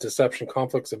lies, deception,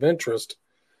 conflicts of interest,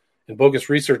 and bogus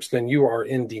research, then you are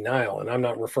in denial. And I'm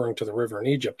not referring to the river in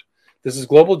Egypt. This is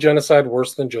global genocide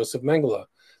worse than Joseph Mengele.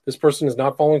 This person is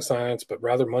not following science, but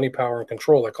rather money, power, and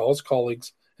control, like all his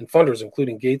colleagues and funders,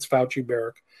 including Gates, Fauci,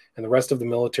 Barrick, and the rest of the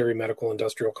military, medical,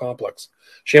 industrial complex.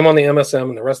 Shame on the MSM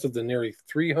and the rest of the nearly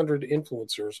 300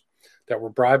 influencers that were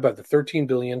bribed by the $13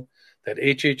 billion that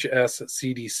HHS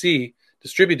CDC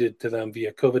distributed to them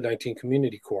via COVID-19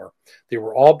 Community Corps. They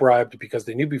were all bribed because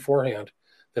they knew beforehand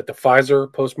that the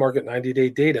Pfizer post-market 90-day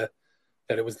data,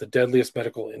 that it was the deadliest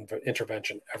medical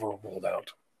intervention ever rolled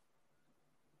out.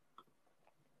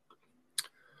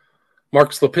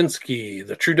 Mark Slopinski,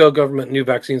 the Trudeau government knew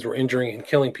vaccines were injuring and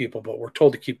killing people, but were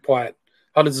told to keep quiet.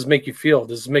 How does this make you feel?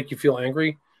 Does this make you feel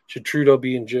angry? Should Trudeau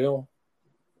be in jail?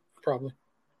 Probably.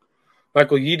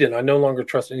 Michael Yeadon, I no longer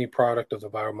trust any product of the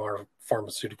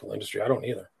biopharmaceutical industry. I don't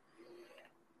either.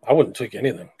 I wouldn't take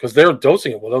anything because they're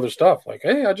dosing it with other stuff. Like,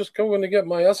 hey, I just go in to get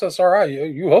my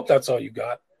SSRI. You hope that's all you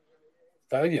got.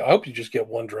 I hope you just get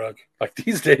one drug. Like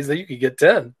these days, that you could get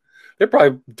 10. They're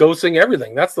probably dosing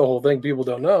everything. That's the whole thing people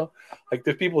don't know. Like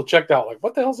the people checked out, like,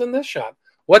 what the hell's in this shot?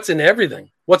 What's in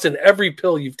everything? What's in every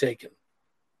pill you've taken?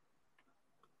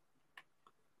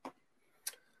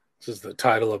 This is the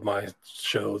title of my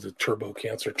show, The Turbo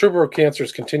Cancer. Turbo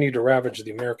cancers continue to ravage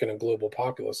the American and global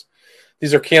populace.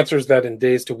 These are cancers that in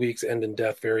days to weeks end in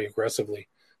death very aggressively.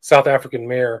 South African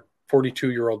mayor,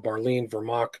 42-year-old Marlene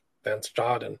Vermaak van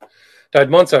Staden, died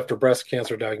months after breast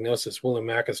cancer diagnosis. William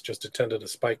Mackus just attended a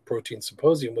spike protein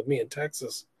symposium with me in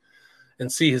Texas.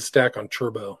 And see his stack on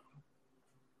Turbo.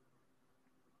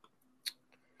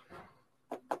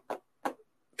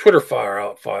 Twitter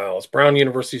files. Brown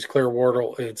University's Claire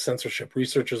Wardle aids censorship.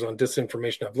 Researchers on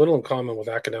disinformation have little in common with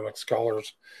academic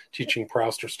scholars teaching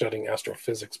Proust or studying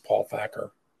astrophysics. Paul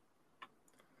Thacker.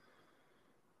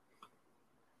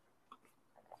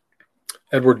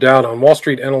 Edward Dowd. On Wall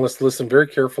Street, analysts listen very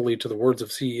carefully to the words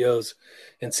of CEOs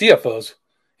and CFOs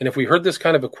And if we heard this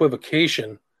kind of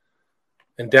equivocation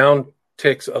and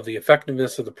downticks of the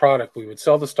effectiveness of the product, we would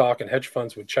sell the stock and hedge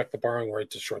funds would check the borrowing rate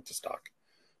to short the stock.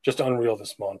 Just unreal,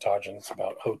 this montage, and it's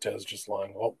about Hotez just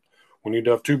lying. Well, we need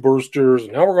to have 2 boosters,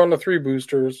 and now we're on to 3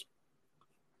 boosters.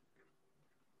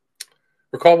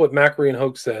 Recall what Macri and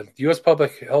Hoke said. The U.S.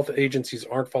 public health agencies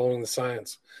aren't following the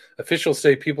science. Officials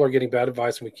say people are getting bad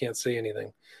advice and we can't say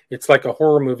anything. It's like a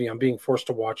horror movie I'm being forced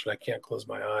to watch and I can't close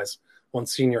my eyes. One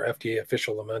senior FDA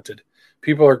official lamented.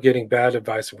 People are getting bad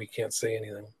advice and we can't say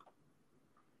anything.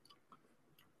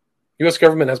 U.S.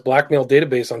 government has blackmail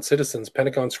database on citizens.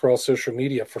 Pentagon scrawls social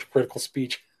media for critical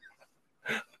speech.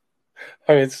 I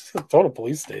mean, it's a total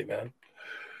police state, man.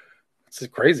 This is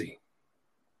crazy.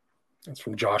 That's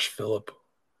from Josh Phillip.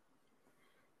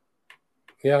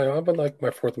 Yeah, I would like my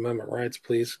Fourth Amendment rights,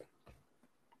 please.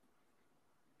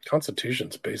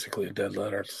 Constitution's basically a dead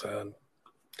letter. It's sad.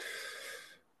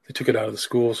 They took it out of the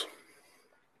schools.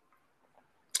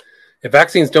 If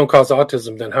vaccines don't cause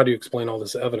autism, then how do you explain all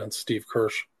this evidence, Steve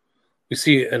Kirsch? We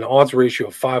see an odds ratio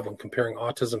of 5 when comparing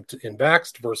autism in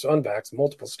vaxxed versus unvaxxed in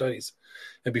multiple studies.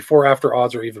 And before-after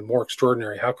odds are even more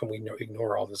extraordinary. How can we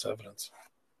ignore all this evidence?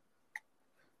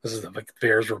 This is the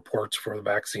VAERS reports for the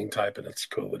vaccine type, and it's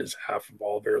COVID is half of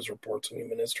all VAERS reports in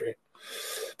human history.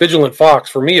 Vigilant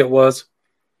Fox, for me it was,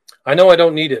 I know I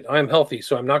don't need it. I am healthy,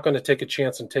 so I'm not going to take a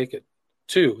chance and take it.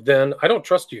 2, then I don't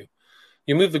trust you.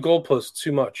 You move the goalposts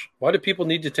too much. Why do people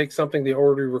need to take something they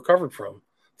already recovered from?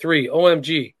 3,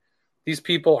 OMG. These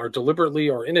people are deliberately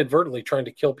or inadvertently trying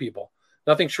to kill people.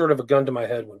 Nothing short of a gun to my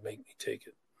head would make me take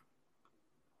it.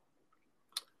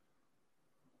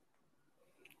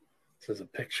 This is a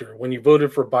picture. When you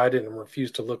voted for Biden and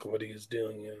refused to look at what he is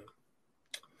doing. Yeah.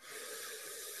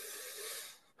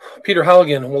 Peter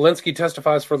Halligan, Walensky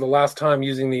testifies for the last time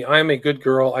using the I am a good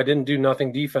girl, I didn't do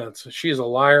nothing defense. She is a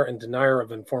liar and denier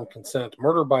of informed consent.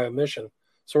 Murder by omission.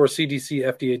 So are CDC,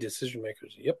 FDA decision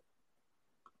makers. Yep.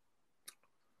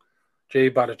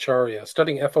 Jay Bhattacharya,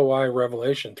 studying FOI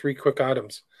revelation. 3 quick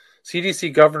items.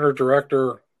 CDC Gov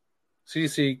Director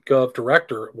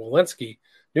Walensky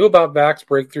knew about vax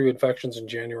breakthrough infections in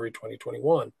January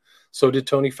 2021. So did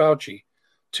Tony Fauci.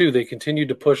 2, they continued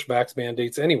to push vax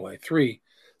mandates anyway. 3,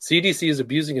 CDC is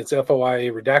abusing its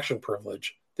FOIA redaction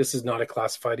privilege. This is not a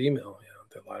classified email. Yeah,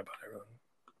 they lied about everything.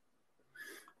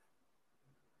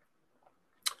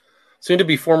 Soon to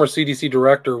be former CDC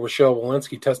Director Rochelle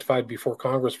Walensky testified before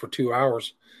Congress for 2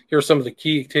 hours. Here are some of the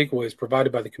key takeaways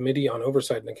provided by the Committee on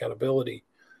Oversight and Accountability.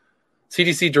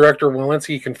 CDC Director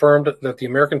Walensky confirmed that the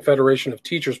American Federation of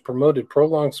Teachers promoted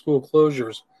prolonged school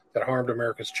closures that harmed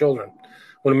America's children.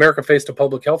 When America faced a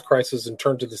public health crisis and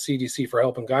turned to the CDC for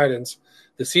help and guidance,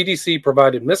 the CDC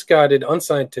provided misguided,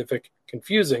 unscientific,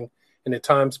 confusing, and at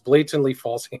times blatantly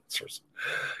false answers.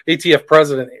 ATF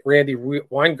President Randy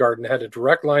Weingarten had a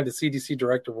direct line to CDC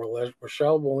Director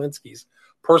Rochelle Walensky's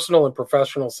personal and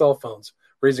professional cell phones,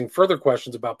 raising further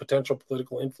questions about potential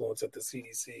political influence at the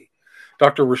CDC.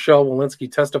 Dr. Rochelle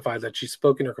Walensky testified that she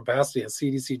spoke in her capacity as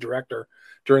CDC Director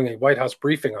during a White House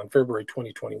briefing on February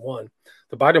 2021.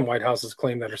 The Biden White House has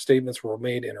claimed that her statements were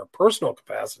made in her personal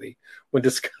capacity when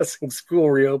discussing school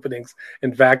reopenings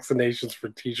and vaccinations for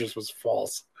teachers was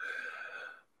false.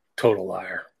 Total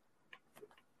liar.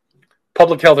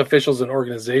 Public health officials and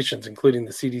organizations, including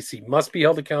the CDC, must be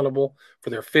held accountable for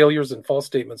their failures and false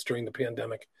statements during the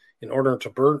pandemic in order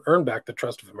to earn back the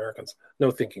trust of Americans.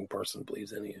 No thinking person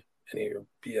believes any of your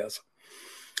BS.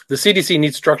 The CDC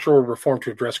needs structural reform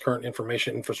to address current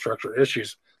information infrastructure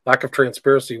issues, lack of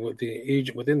transparency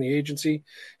within the agency,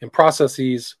 and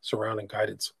processes surrounding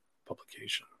guidance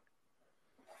publication.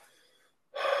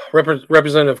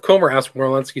 Representative Comer asked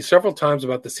Walensky several times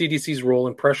about the CDC's role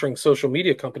in pressuring social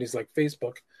media companies like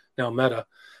Facebook, now Meta,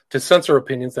 to censor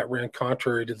opinions that ran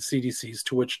contrary to the CDC's,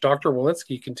 to which Dr.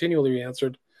 Walensky continually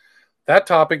answered, "That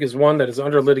topic is one that is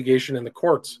under litigation in the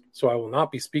courts, so I will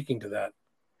not be speaking to that."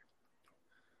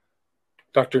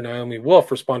 Dr. Naomi Wolf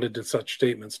responded to such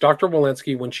statements. Dr.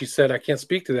 Walensky, when she said, "I can't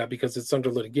speak to that because it's under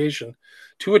litigation,"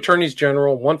 2 attorneys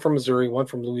general, one from Missouri, one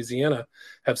from Louisiana,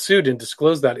 have sued and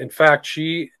disclosed that, in fact,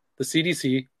 the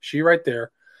CDC, she right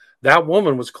there, that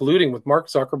woman was colluding with Mark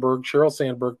Zuckerberg, Sheryl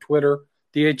Sandberg, Twitter,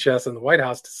 DHS, and the White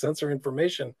House to censor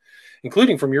information,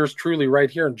 including from yours truly right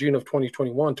here in June of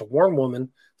 2021, to warn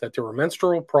women that there were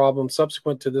menstrual problems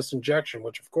subsequent to this injection,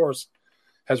 which, of course,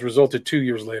 has resulted 2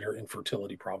 years later in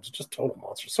fertility problems. Just total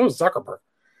monsters. So is Zuckerberg.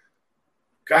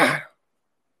 God,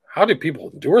 how do people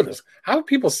endure this? How do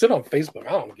people sit on Facebook?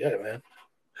 I don't get it, man.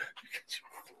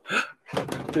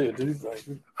 Dude, he's like,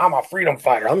 I'm a freedom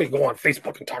fighter. Let me go on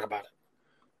Facebook and talk about it.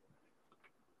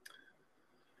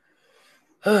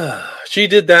 She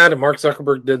did that, and Mark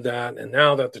Zuckerberg did that, and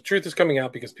now that the truth is coming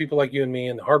out because people like you and me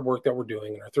and the hard work that we're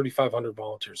doing and our 3,500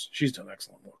 volunteers, she's done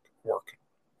excellent work.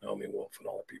 Naomi Wolf and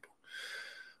all the people.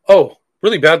 Oh,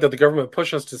 really bad that the government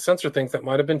pushed us to censor things that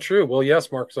might have been true. Well,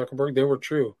 yes, Mark Zuckerberg, they were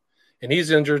true. And he's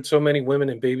injured so many women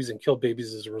and babies and killed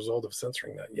babies as a result of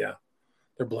censoring that. Yeah,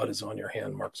 their blood is on your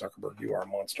hand, Mark Zuckerberg. You are a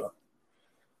monster.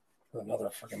 Another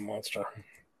freaking monster.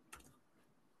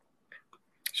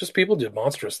 It's just people did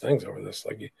monstrous things over this.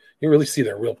 Like you really see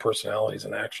their real personalities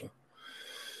in action.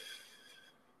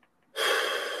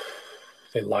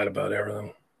 They lied about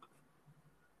everything.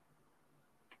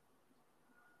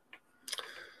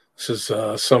 This is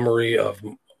a summary of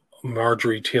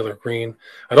Marjorie Taylor Greene.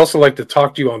 I'd also like to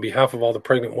talk to you on behalf of all the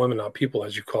pregnant women, not people,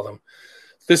 as you call them.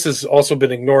 This has also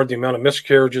been ignored, the amount of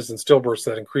miscarriages and stillbirths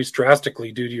that increased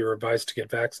drastically due to your advice to get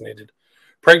vaccinated.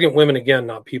 Pregnant women, again,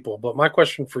 not people. But my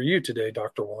question for you today,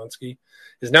 Dr. Walensky,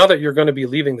 is now that you're going to be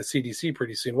leaving the CDC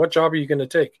pretty soon, what job are you going to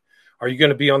take? Are you going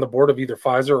to be on the board of either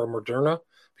Pfizer or Moderna?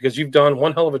 Because you've done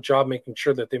one hell of a job making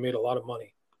sure that they made a lot of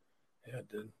money. Yeah, it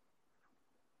did.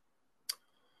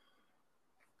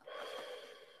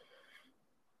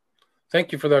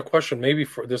 Thank you for that question.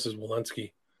 This is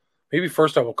Walensky. Maybe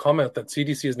first I will comment that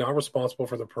CDC is not responsible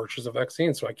for the purchase of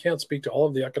vaccines, so I can't speak to all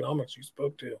of the economics you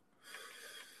spoke to.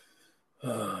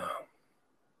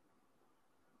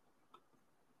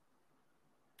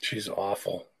 She's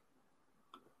awful.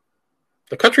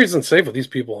 The country isn't safe with these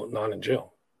people not in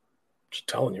jail. Just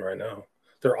telling you right now.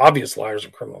 They're obvious liars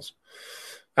and criminals.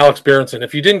 Alex Berenson,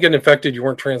 if you didn't get infected, you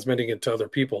weren't transmitting it to other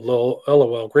people.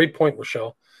 LOL. Great point,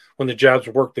 Rochelle. When the jabs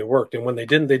worked, they worked. And when they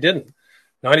didn't, they didn't.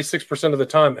 96% of the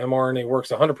time, mRNA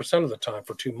works 100% of the time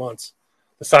for 2 months.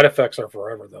 The side effects are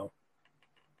forever, though.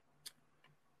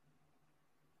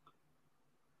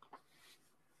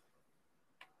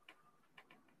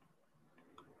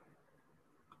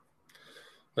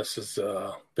 This is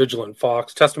Vigilant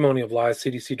Fox. Testimony of lies.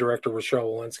 CDC Director Rochelle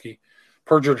Walensky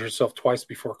perjured herself twice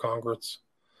before Congress.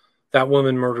 That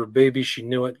woman murdered babies. She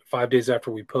knew it. 5 days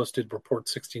after we posted Report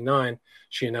 69,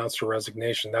 she announced her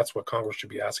resignation. That's what Congress should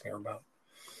be asking her about.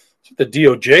 That's what the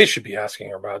DOJ should be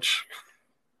asking her about.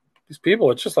 These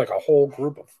people, it's just like a whole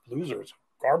group of losers,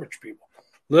 garbage people,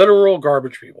 literal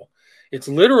garbage people. It's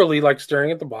literally like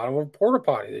staring at the bottom of a porta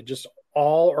potty. They just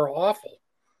all are awful.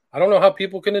 I don't know how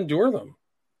people can endure them.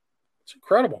 It's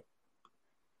incredible.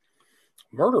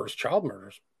 Murderers, child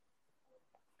murders.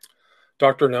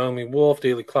 Dr. Naomi Wolf,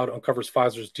 Daily Cloud uncovers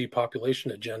Pfizer's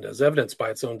depopulation agenda as evidenced by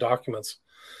its own documents.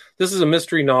 This is a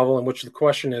mystery novel in which the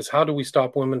question is, how do we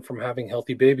stop women from having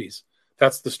healthy babies?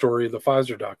 That's the story of the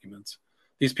Pfizer documents.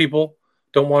 These people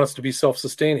don't want us to be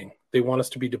self-sustaining. They want us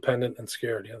to be dependent and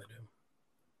scared. Yeah, they do.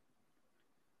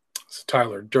 This is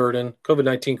Tyler Durden.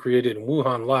 COVID-19 created in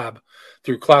Wuhan lab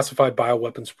through classified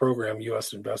bioweapons program,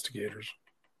 U.S. investigators.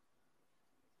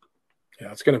 Yeah,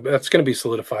 that's gonna be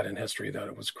solidified in history that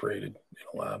it was created in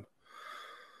a lab.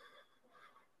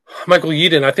 Michael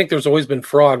Yeadon, I think there's always been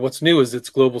fraud. What's new is its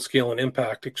global scale and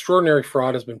impact. Extraordinary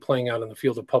fraud has been playing out in the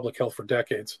field of public health for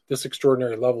decades. This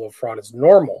extraordinary level of fraud is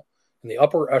normal in the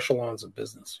upper echelons of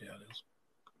business. Yeah, it is.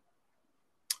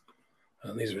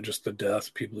 And these are just the deaths,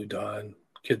 people who died,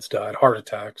 kids died, heart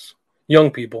attacks,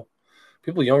 young people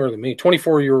younger than me.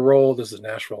 24-year-old, this is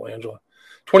Nashville, Angela.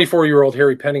 24-year-old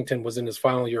Harry Pennington was in his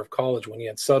final year of college when he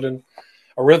had sudden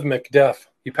arrhythmic death.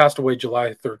 He passed away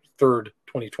July 3rd,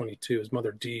 2022. His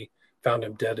mother, Dee, found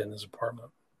him dead in his apartment.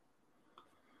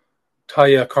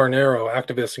 Taya Carneiro,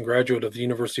 activist and graduate of the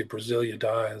University of Brasilia,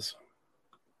 dies.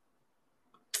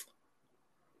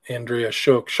 Andrea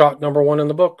Shook, shot number 1 in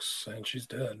the books, and she's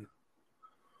dead.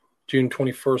 June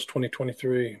 21st,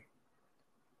 2023.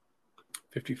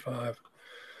 55.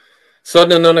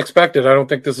 Sudden and unexpected. I don't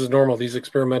think this is normal. These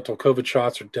experimental COVID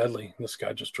shots are deadly. This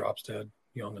guy just drops dead,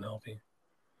 young and healthy.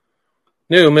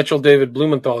 New, Mitchell David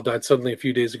Blumenthal died suddenly a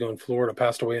few days ago in Florida,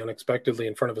 passed away unexpectedly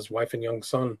in front of his wife and young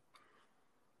son.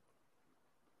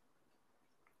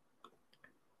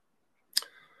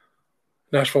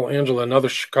 Nashville Angela, another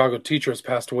Chicago teacher, has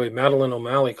passed away. Madeline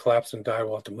O'Malley collapsed and died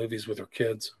while at the movies with her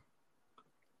kids.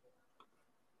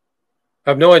 I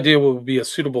have no idea what would be a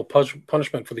suitable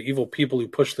punishment for the evil people who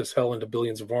push this hell into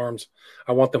billions of arms.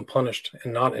 I want them punished,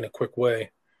 and not in a quick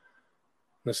way.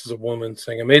 This is a woman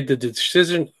saying, I made the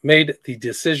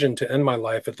decision to end my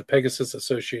life at the Pegasus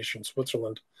Association,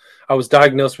 Switzerland. I was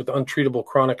diagnosed with untreatable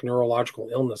chronic neurological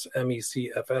illness,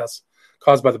 MECFS,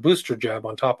 caused by the booster jab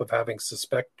on top of having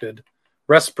suspected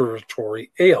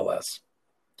respiratory ALS.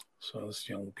 So this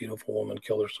young, beautiful woman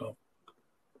killed herself.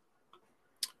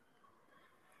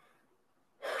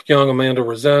 Young Amanda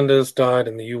Resendez died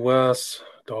in the U.S.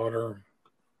 Daughter.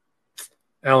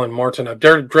 Alan Martin, I've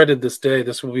dreaded this day.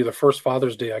 This will be the first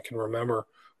Father's Day I can remember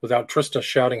without Trista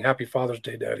shouting, "Happy Father's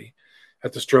Day, Daddy,"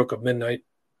 at the stroke of midnight.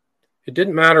 It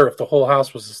didn't matter if the whole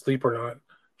house was asleep or not.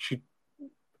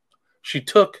 She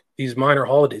took these minor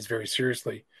holidays very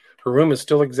seriously. Her room is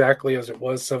still exactly as it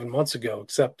was 7 months ago,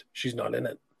 except she's not in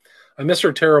it. I miss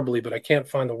her terribly, but I can't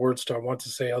find the words I want to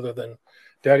say other than,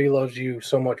 "Daddy loves you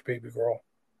so much, baby girl.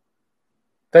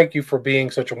 Thank you for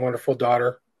being such a wonderful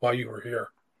daughter while you were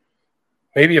here.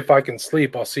 Maybe if I can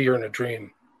sleep, I'll see her in a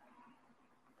dream."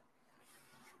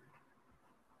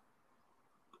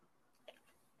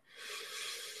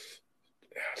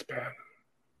 That's bad.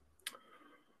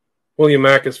 William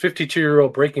Mack's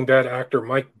 52-year-old Breaking Bad actor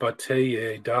Mike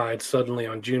Bataille died suddenly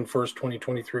on June 1st,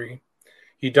 2023.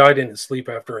 He died in his sleep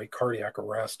after a cardiac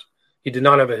arrest. He did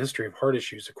not have a history of heart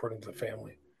issues, according to the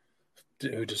family,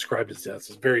 who described his death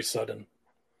as very sudden.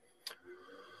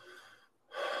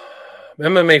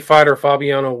 MMA fighter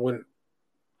Fabiano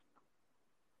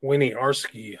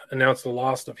Winiarski announced the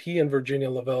loss of he and Virginia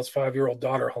Lavelle's 5-year-old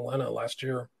daughter, Helena, last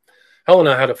year.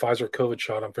 Helena had a Pfizer COVID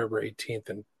shot on February 18th,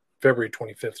 and February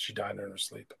 25th, she died in her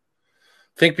sleep.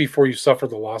 Think before you suffer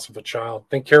the loss of a child.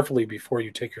 Think carefully before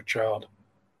you take your child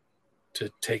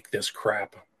to take this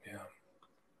crap. Yeah.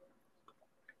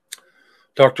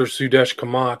 Dr. Sudesh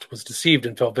Kamat was deceived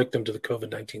and fell victim to the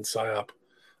COVID-19 psyop.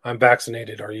 I'm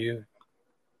vaccinated. Are you?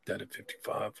 Dead at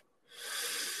 55.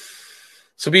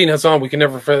 Sabine Hassan, we can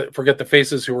never forget the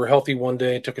faces who were healthy one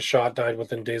day, took a shot, died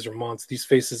within days or months. These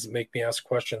faces make me ask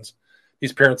questions.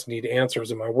 These parents need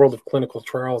answers. In my world of clinical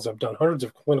trials, I've done hundreds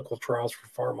of clinical trials for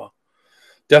pharma.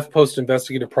 Death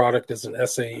post-investigative product is an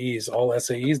SAEs. All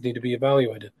SAEs need to be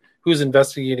evaluated. Who's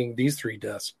investigating these 3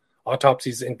 deaths?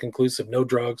 Autopsies inconclusive, no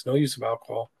drugs, no use of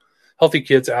alcohol. Healthy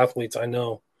kids, athletes, I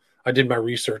know. I did my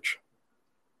research.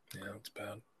 Yeah, it's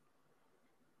bad.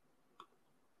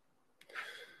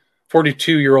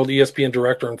 42-year-old ESPN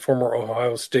director and former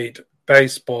Ohio State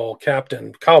baseball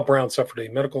captain Kyle Brown suffered a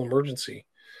medical emergency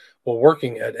while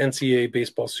working at NCAA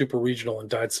Baseball Super Regional and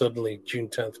died suddenly June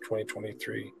 10th,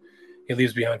 2023. He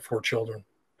leaves behind 4 children.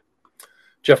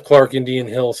 Jeff Clark, Indian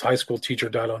Hills high school teacher,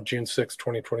 died on June 6,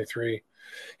 2023.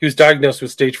 He was diagnosed with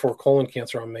stage 4 colon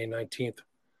cancer on May 19th.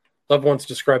 Loved ones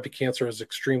described the cancer as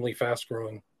extremely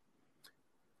fast-growing.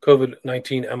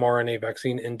 COVID-19 mRNA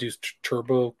vaccine-induced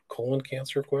turbo colon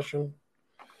cancer, question?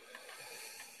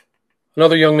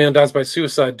 Another young man dies by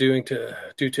suicide due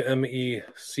to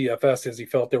ME/CFS as he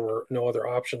felt there were no other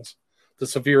options. The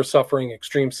severe suffering,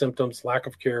 extreme symptoms, lack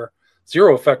of care,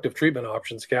 0 effective treatment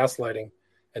options, gaslighting,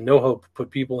 and no hope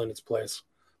put people in its place.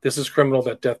 This is criminal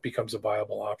that death becomes a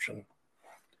viable option.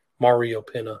 Mario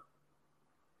Pina,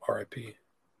 R.I.P.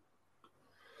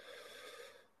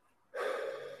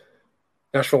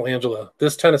 Nashville Angela,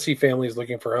 this Tennessee family is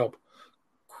looking for help.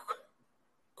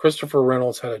 Christopher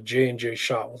Reynolds had a J&J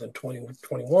shot within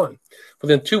 2021.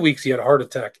 Within 2 weeks, he had a heart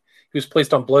attack. He was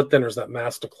placed on blood thinners that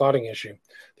masked a clotting issue.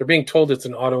 They're being told it's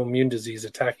an autoimmune disease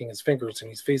attacking his fingers, and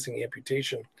he's facing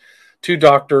amputation. 2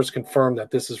 doctors confirmed that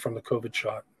this is from the COVID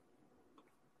shot.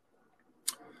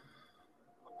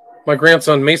 My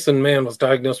grandson, Mason Mann, was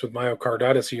diagnosed with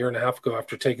myocarditis a year and a half ago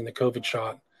after taking the COVID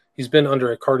shot. He's been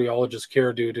under a cardiologist's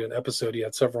care due to an episode he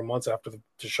had several months after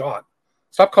the shot.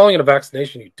 Stop calling it a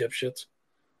vaccination, you dipshits.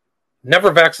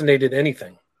 Never vaccinated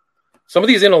anything. Some of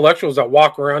these intellectuals that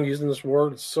walk around using this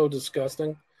word is so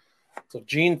disgusting. It's a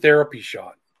gene therapy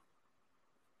shot.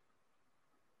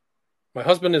 My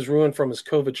husband is ruined from his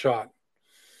COVID shot.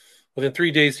 Within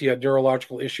 3 days, he had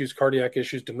neurological issues, cardiac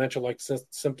issues, dementia-like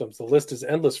symptoms. The list is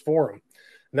endless for him.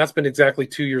 And that's been exactly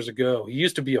 2 years ago. He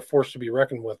used to be a force to be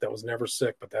reckoned with that was never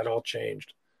sick, but that all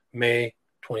changed. May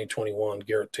 2021,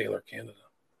 Garrett Taylor, Canada.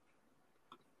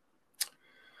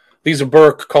 Lisa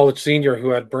Burke, college senior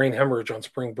who had brain hemorrhage on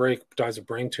spring break, dies of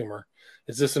brain tumor.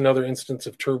 Is this another instance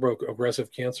of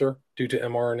turbo-aggressive cancer due to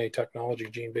mRNA technology,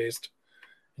 gene-based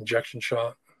injection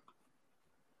shot?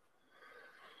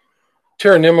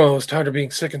 Tara Nimmo is tired of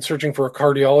being sick and searching for a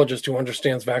cardiologist who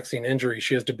understands vaccine injury.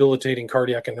 She has debilitating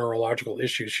cardiac and neurological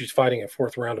issues. She's fighting a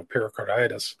 4th round of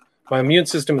pericarditis. My immune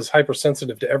system is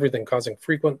hypersensitive to everything, causing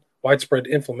frequent, widespread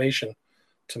inflammation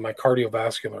to my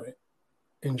cardiovascular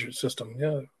injured system.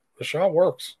 Yeah, the shot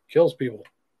works. Kills people.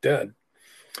 Dead.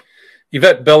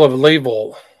 Yvette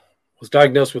Bella-Label was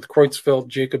diagnosed with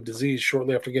Creutzfeldt-Jakob disease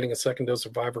shortly after getting a second dose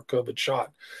of Viber COVID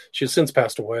shot. She has since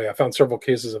passed away. I found several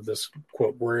cases of this,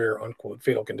 quote, rare, unquote,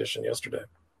 fatal condition yesterday.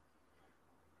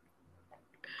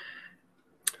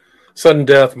 Sudden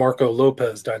death, Marco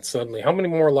Lopez died suddenly. How many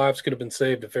more lives could have been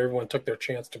saved if everyone took their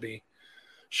chance to be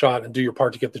shot and do your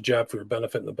part to get the jab for your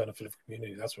benefit and the benefit of the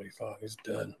community? That's what he thought. He's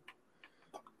dead.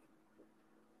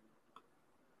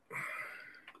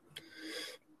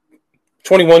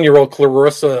 21-year-old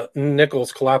Clarissa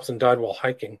Nichols collapsed and died while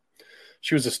hiking.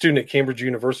 She was a student at Cambridge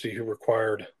University who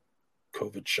required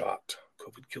COVID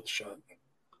kill shot.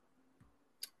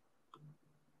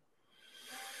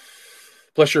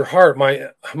 Bless your heart. My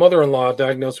mother-in-law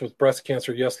diagnosed with breast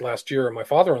cancer last year, and my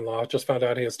father-in-law just found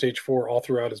out he has stage 4 all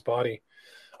throughout his body.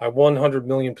 I 100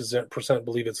 million percent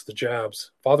believe it's the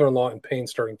jabs. Father-in-law in pain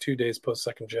starting 2 days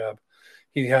post-second jab.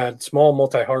 He had small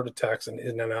multi-heart attacks and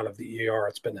in and out of the ER.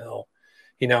 It's been hell.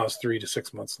 He now has 3 to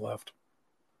 6 months left.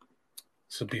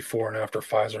 This is before and after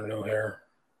Pfizer, no hair.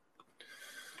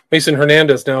 Mason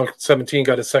Hernandez, now 17,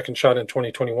 got his second shot in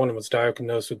 2021 and was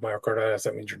diagnosed with myocarditis.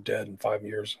 That means you're dead in 5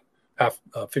 years.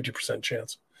 50%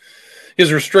 chance. He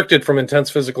was restricted from intense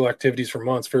physical activities for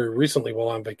months. Very recently, while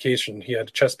on vacation, he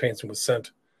had chest pains and was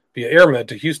sent via AirMed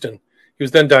to Houston. He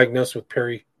was then diagnosed with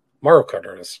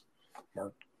myocarditis.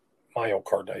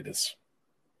 Myocarditis.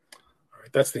 All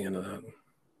right, that's the end of that.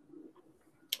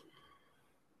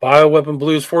 Bioweapon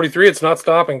Blues 43. It's not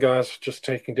stopping, guys. Just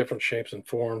taking different shapes and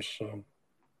forms. So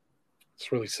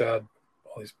it's really sad.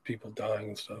 All these people dying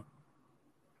and stuff.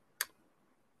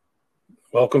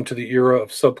 Welcome to the era of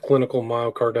subclinical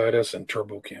myocarditis and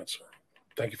turbo cancer.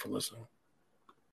 Thank you for listening.